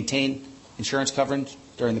to maintain insurance coverage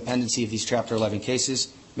during the pendency of these Chapter 11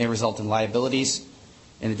 cases may result in liabilities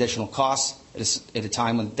and additional costs at a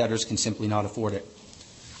time when debtors can simply not afford it.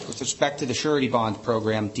 With respect to the surety bond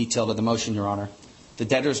program detailed in the motion, Your Honor, the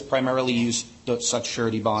debtors primarily use such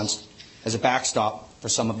surety bonds as a backstop for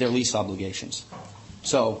some of their lease obligations.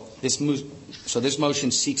 So this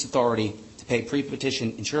motion seeks authority to pay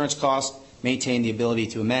pre-petition insurance costs, maintain the ability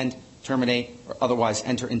to amend, terminate, or otherwise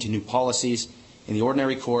enter into new policies in the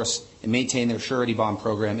ordinary course, and maintain their surety bond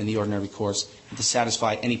program in the ordinary course, and to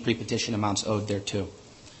satisfy any pre-petition amounts owed thereto.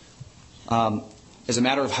 As a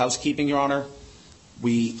matter of housekeeping, Your Honor,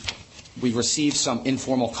 we received some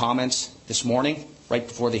informal comments this morning, right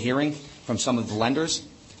before the hearing, from some of the lenders,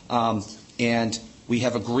 and we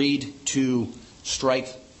have agreed to strike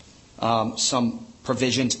some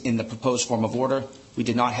provisions in the proposed form of order. We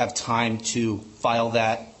did not have time to file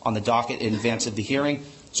that on the docket in advance of the hearing,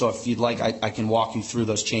 so if you'd like, I can walk you through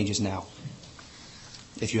those changes now,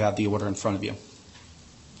 if you have the order in front of you.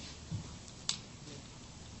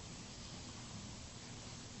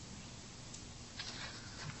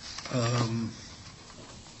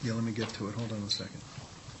 Yeah, let me get to it. Hold on a second.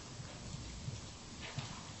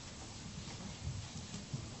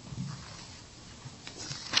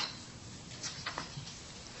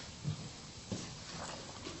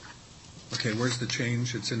 Okay, where's the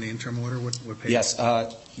change? It's in the interim order? What page? Yes,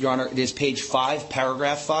 Your Honor, it is page 5,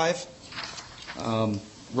 paragraph 5,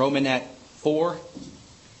 Romanet 4.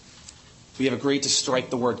 We have agreed to strike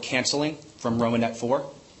the word canceling from Romanet 4.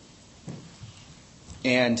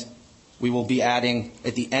 And we will be adding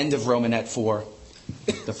at the end of Romanet 4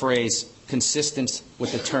 the phrase consistent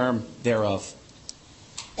with the term thereof.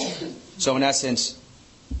 So in essence,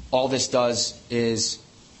 all this does is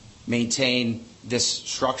maintain this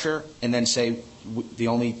structure and then say the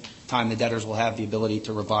only time the debtors will have the ability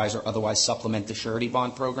to revise or otherwise supplement the surety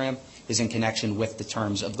bond program is in connection with the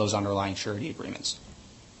terms of those underlying surety agreements.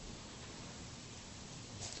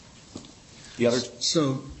 The other.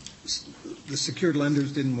 So the secured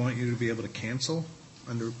lenders didn't want you to be able to cancel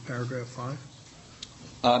under paragraph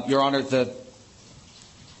 5? Your Honor, the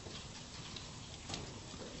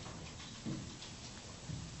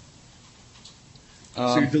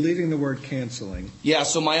so you're deleting the word canceling. Yeah,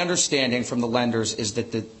 so my understanding from the lenders is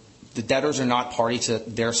that the debtors are not party to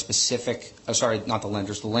their specific, sorry, not the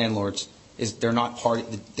lenders, the landlords, is they're not party,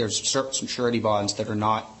 there's certain surety bonds that are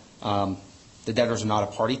not, the debtors are not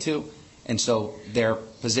a party to, and so their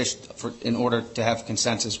position, in order to have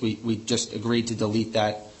consensus, we just agreed to delete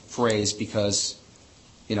that phrase because,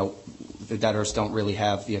 you know, the debtors don't really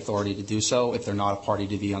have the authority to do so if they're not a party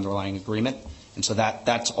to the underlying agreement, and so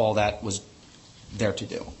that's all that was there to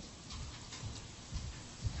do.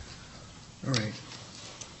 All right.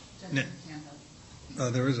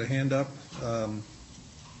 There is a hand up.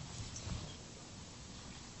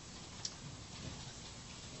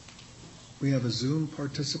 We have a Zoom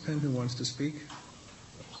participant who wants to speak.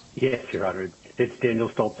 Yes, Your Honor. It's Daniel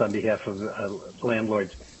Stoltz on behalf of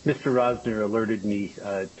landlords. Mr. Rosner alerted me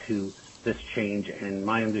to this change, and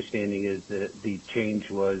my understanding is that the change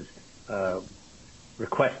was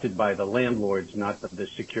requested by the landlords, not by the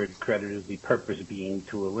secured creditors, the purpose being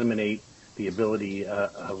to eliminate the ability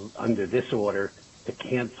under this order to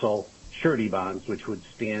cancel surety bonds, which would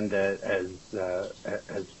stand as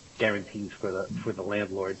guarantees for the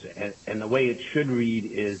landlords. And the way it should read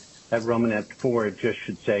is at Romanet 4, it just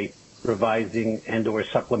should say revising and or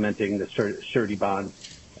supplementing the surety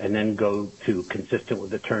bonds, and then go to consistent with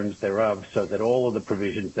the terms thereof, so that all of the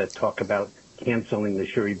provisions that talk about canceling the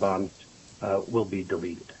surety bonds will be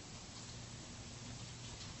deleted.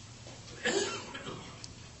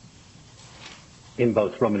 In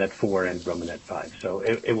both Romanet 4 and Romanet 5. So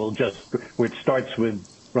it will just, where it starts with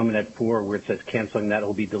Romanet 4, where it says canceling, that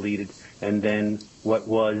will be deleted. And then what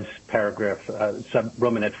was paragraph,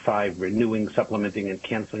 Romanet 5, renewing, supplementing, and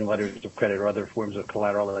canceling letters of credit or other forms of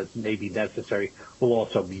collateral that may be necessary, will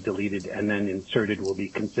also be deleted. And then inserted will be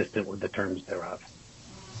consistent with the terms thereof.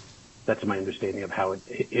 That's my understanding of how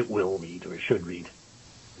it will read or should read.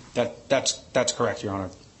 That's correct, Your Honor.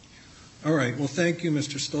 All right. Well, thank you,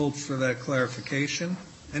 Mr. Stoltz, for that clarification.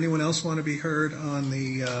 Anyone else want to be heard on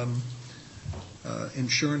the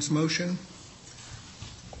insurance motion?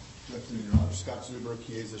 Good afternoon, Your Honor. Scott Zuber,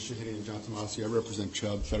 Chiesa, Shahidi, and John Tomasi. I represent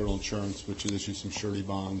Chubb Federal Insurance, which has issued some surety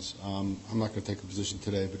bonds. I'm not going to take a position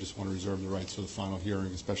today, but just want to reserve the rights for the final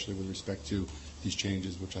hearing, especially with respect to these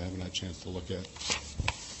changes, which I haven't had a chance to look at.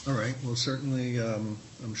 All right. Well, certainly,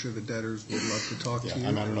 I'm sure the debtors would love to talk to you.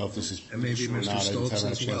 I don't know if this is and maybe or Mr. not. Stoltz I just haven't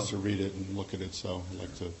had as a well. chance to read it and look at it, so I'd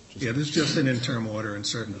like to just... Yeah, this is just an interim order and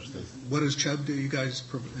certain. What does Chubb do? You guys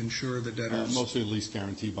insure the debtors? Mostly lease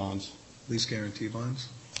guarantee bonds. Lease guarantee bonds?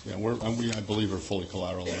 Yeah, we, I believe, are fully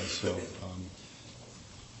collateralized, so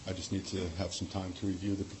I just need to have some time to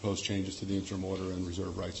review the proposed changes to the interim order and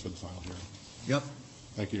reserve rights for the final hearing. Yep.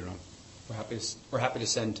 Thank you, Your Honor. We're happy to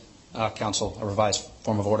send counsel a revised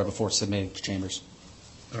form of order before submitting to chambers.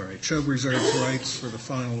 All right. Chubb reserves rights for the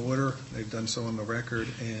final order. They've done so on the record,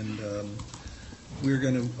 and we're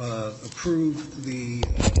going to approve the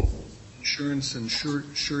insurance and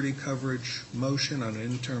surety coverage motion on an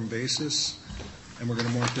interim basis, and we're going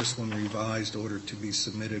to want this one revised order to be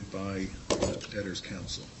submitted by debtors'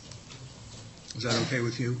 counsel. Is that okay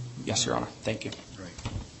with you? Yes, Your Honor. Thank you. Right.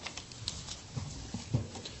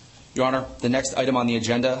 Your Honor, the next item on the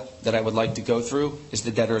agenda that I would like to go through is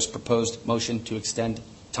the debtor's proposed motion to extend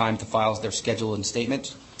time to file their schedule and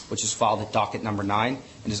statement, which is filed at docket number 9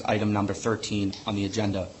 and is item number 13 on the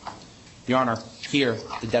agenda. Your Honor, here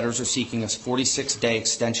the debtors are seeking a 46-day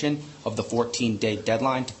extension of the 14-day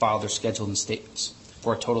deadline to file their schedule and statements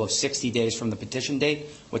for a total of 60 days from the petition date,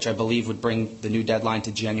 which I believe would bring the new deadline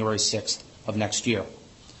to January 6th of next year.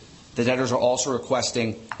 The debtors are also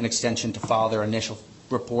requesting an extension to file their initial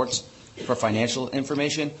reports for financial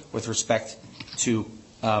information with respect to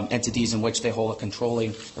entities in which they hold a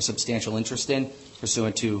controlling or substantial interest in,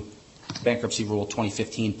 pursuant to Bankruptcy Rule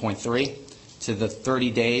 2015.3, to the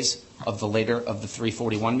 30 days of the later of the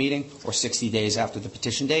 341 meeting or 60 days after the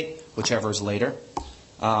petition date, whichever is later.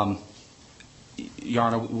 Your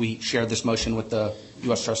Honor, we shared this motion with the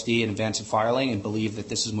U.S. trustee in advance of filing and believe that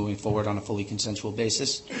this is moving forward on a fully consensual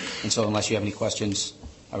basis. And so unless you have any questions,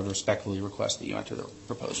 I would respectfully request that you enter the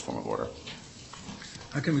proposed form of order.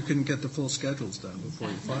 How come we couldn't get the full schedules done before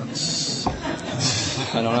you filed?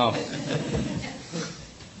 I don't know.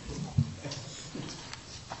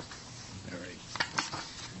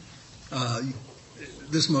 All right.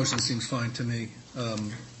 This motion seems fine to me.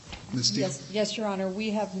 Ms. Steele? Yes, Your Honor.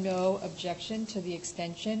 We have no objection to the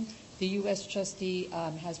extension The U.S. trustee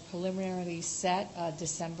has preliminarily set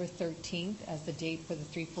December 13th as the date for the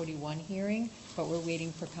 341 hearing, but we're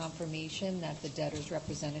waiting for confirmation that the debtors'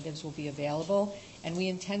 representatives will be available. And we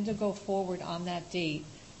intend to go forward on that date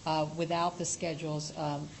without the schedules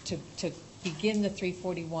to begin the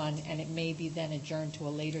 341, and it may be then adjourned to a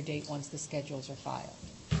later date once the schedules are filed.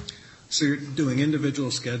 So you're doing individual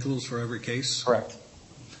schedules for every case? Correct.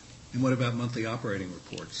 And what about monthly operating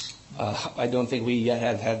reports? I don't think we yet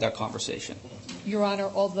have had that conversation. Your Honor,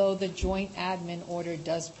 although the joint admin order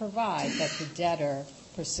does provide that the debtor,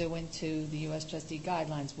 pursuant to the U.S. trustee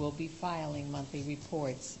guidelines, will be filing monthly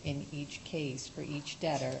reports in each case for each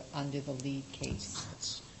debtor under the lead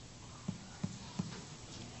case.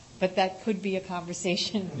 But that could be a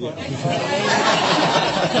conversation. Yeah.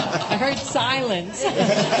 I heard silence. I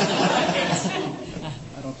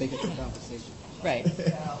don't think it's a conversation. Right.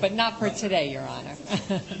 But not for today, Your Honor.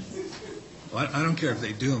 Well, I don't care if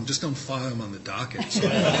they do them. Just don't file them on the docket. So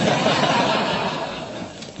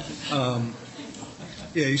I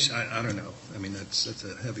don't know. I mean, that's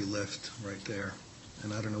a heavy lift right there.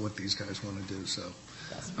 And I don't know what these guys want to do. So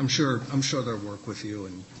I'm sure they'll work with you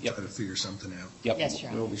and try to figure something out. Yep. Yes, Your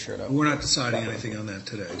Honor. We'll be sure to. We're not deciding anything on that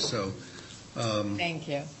today. So. Thank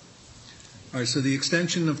you. All right, so the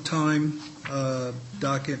extension of time,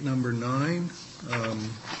 docket number 9.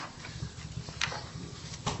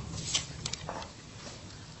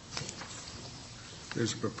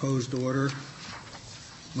 There's a proposed order.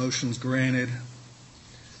 Motion's granted.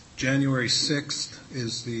 January 6th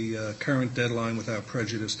is the current deadline without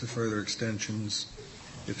prejudice to further extensions,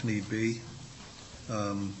 if need be.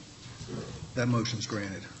 That motion's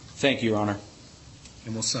granted. Thank you, Your Honor.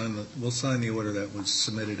 And we'll sign the order that was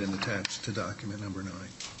submitted and attached to document number 9.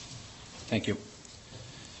 Thank you.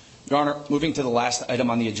 Your Honor, moving to the last item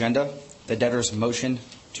on the agenda, the debtor's motion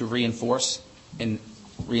to reinforce and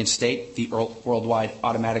reinstate the worldwide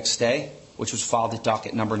automatic stay, which was filed at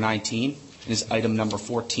docket number 19 and is item number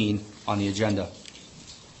 14 on the agenda.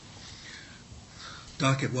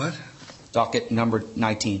 Docket what? Docket number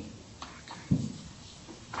 19.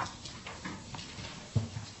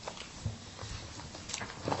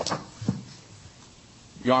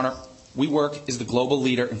 Your Honor, WeWork is the global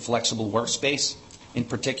leader in flexible workspace. In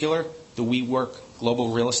particular, the WeWork global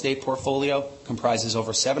real estate portfolio comprises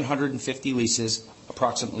over 750 leases,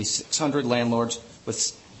 approximately 600 landlords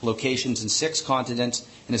with locations in 6 continents,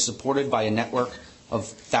 and is supported by a network of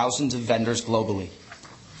thousands of vendors globally.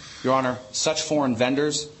 Your Honor, such foreign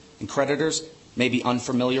vendors and creditors may be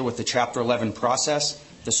unfamiliar with the Chapter 11 process,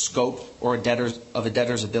 the scope of a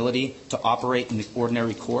debtor's ability to operate in the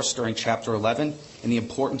ordinary course during Chapter 11, and the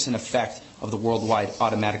importance and effect of the worldwide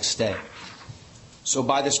automatic stay. So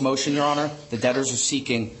by this motion, Your Honor, the debtors are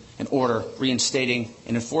seeking an order reinstating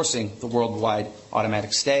and enforcing the worldwide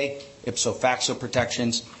automatic stay, ipso facto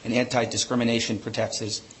protections, and anti-discrimination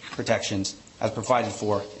protections as provided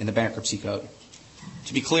for in the Bankruptcy Code.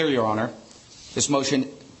 To be clear, Your Honor, this motion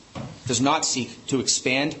does not seek to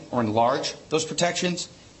expand or enlarge those protections.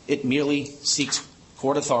 It merely seeks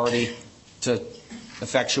court authority to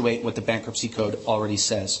effectuate what the Bankruptcy Code already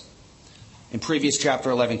says. In previous Chapter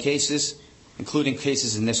 11 cases, including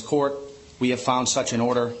cases in this court, we have found such an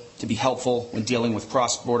order to be helpful when dealing with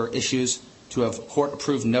cross-border issues, to have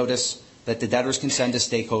court-approved notice that the debtors can send to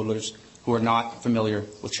stakeholders who are not familiar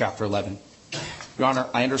with Chapter 11. Your Honor,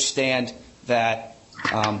 I understand that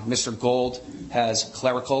Mr. Gold has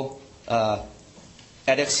clerical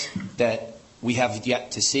edits that we have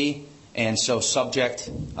yet to see, and so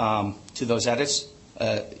subject to those edits,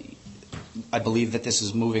 I believe that this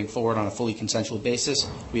is moving forward on a fully consensual basis.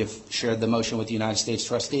 We have shared the motion with the United States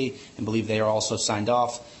trustee and believe they are also signed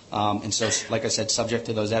off. And so, like I said, subject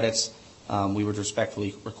to those edits, we would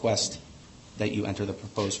respectfully request that you enter the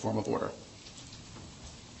proposed form of order.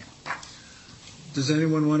 Does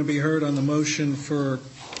anyone want to be heard on the motion for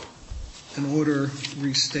an order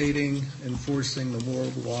restating, enforcing the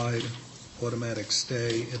worldwide automatic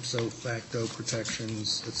stay, ipso facto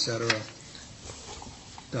protections, etc.,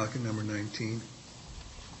 docket number 19?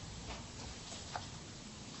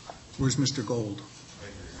 Where's Mr. Gold?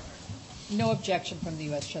 No objection from the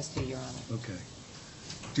U.S. trustee, Your Honor. Okay.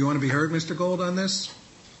 Do you want to be heard, Mr. Gold, on this?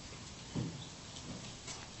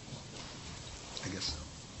 I guess so.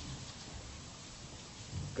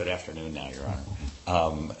 Good afternoon now, Your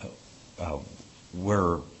Honor.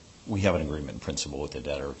 We have an agreement in principle with the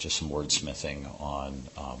debtor, just some wordsmithing on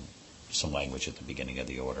some language at the beginning of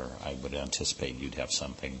the order. I would anticipate you'd have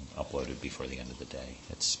something uploaded before the end of the day.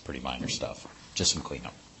 It's pretty minor stuff, just some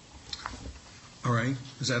cleanup. All right.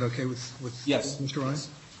 Is that okay with yes, Mr. Ryan? Yes.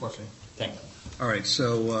 Thank you. All right.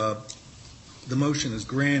 So the motion is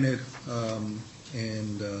granted,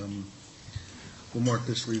 and we'll mark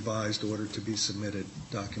this revised order to be submitted,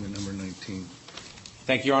 document number 19.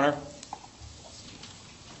 Thank you, Your Honor.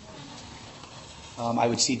 I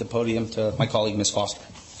would cede the podium to my colleague, Ms. Foster.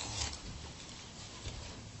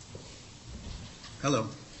 Hello.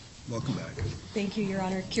 Welcome back. Thank you, Your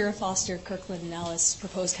Honor. Kira Foster, Kirkland & Ellis,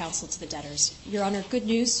 proposed counsel to the debtors. Your Honor, good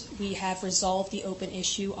news. We have resolved the open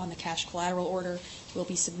issue on the cash collateral order. We'll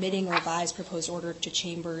be submitting a revised proposed order to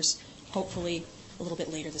Chambers, hopefully a little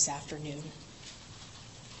bit later this afternoon.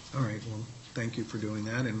 All right. Well, thank you for doing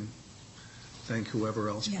that, and thank whoever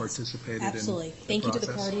else participated Absolutely. in the Thank you to the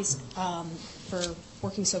process. parties for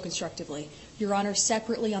working so constructively. Your Honor,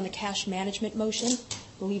 separately on the cash management motion,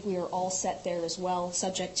 I believe we are all set there as well,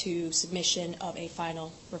 subject to submission of a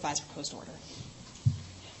final revised proposed order.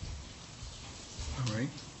 All right.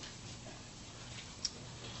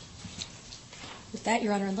 With that,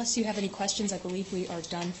 Your Honor, unless you have any questions, I believe we are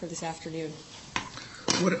done for this afternoon.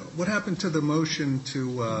 What happened to the motion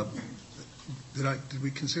to, did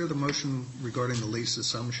we consider the motion regarding the lease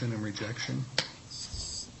assumption and rejection?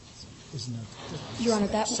 Your Honor,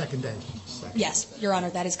 that second day. Yes, Your Honor,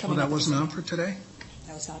 that is coming Well, up. that wasn't on for today?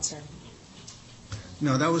 That was not, sir.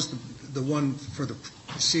 No, that was the one for the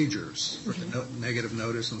procedures, for the negative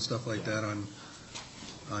notice and stuff like that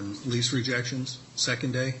on lease rejections,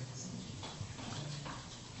 second day?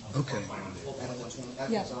 Okay.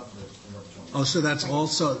 Yeah. Oh, so that's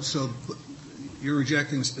also, so you're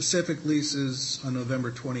rejecting specific leases on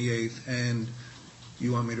November 28th, and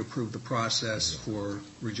you want me to approve the process for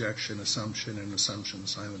rejection, assumption, and assumption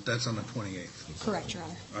assignment. That's on the 28th. Correct, Your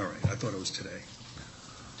Honor. All right. I thought it was today.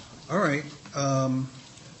 All right.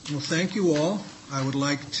 Well, thank you all. I would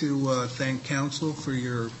like to thank counsel for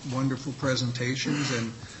your wonderful presentations,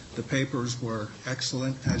 and the papers were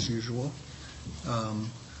excellent, as usual.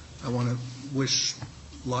 I want to wish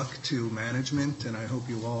luck to management, and I hope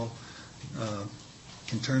you all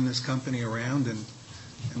can turn this company around and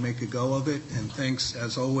make a go of it. And thanks,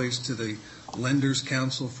 as always, to the Lenders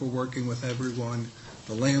Council for working with everyone,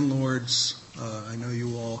 the landlords. I know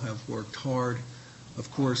you all have worked hard. Of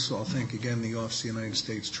course, I'll thank again the Office of the United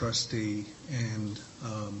States Trustee and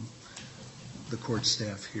the court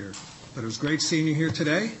staff here. But it was great seeing you here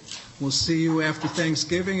today. We'll see you after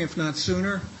Thanksgiving, if not sooner.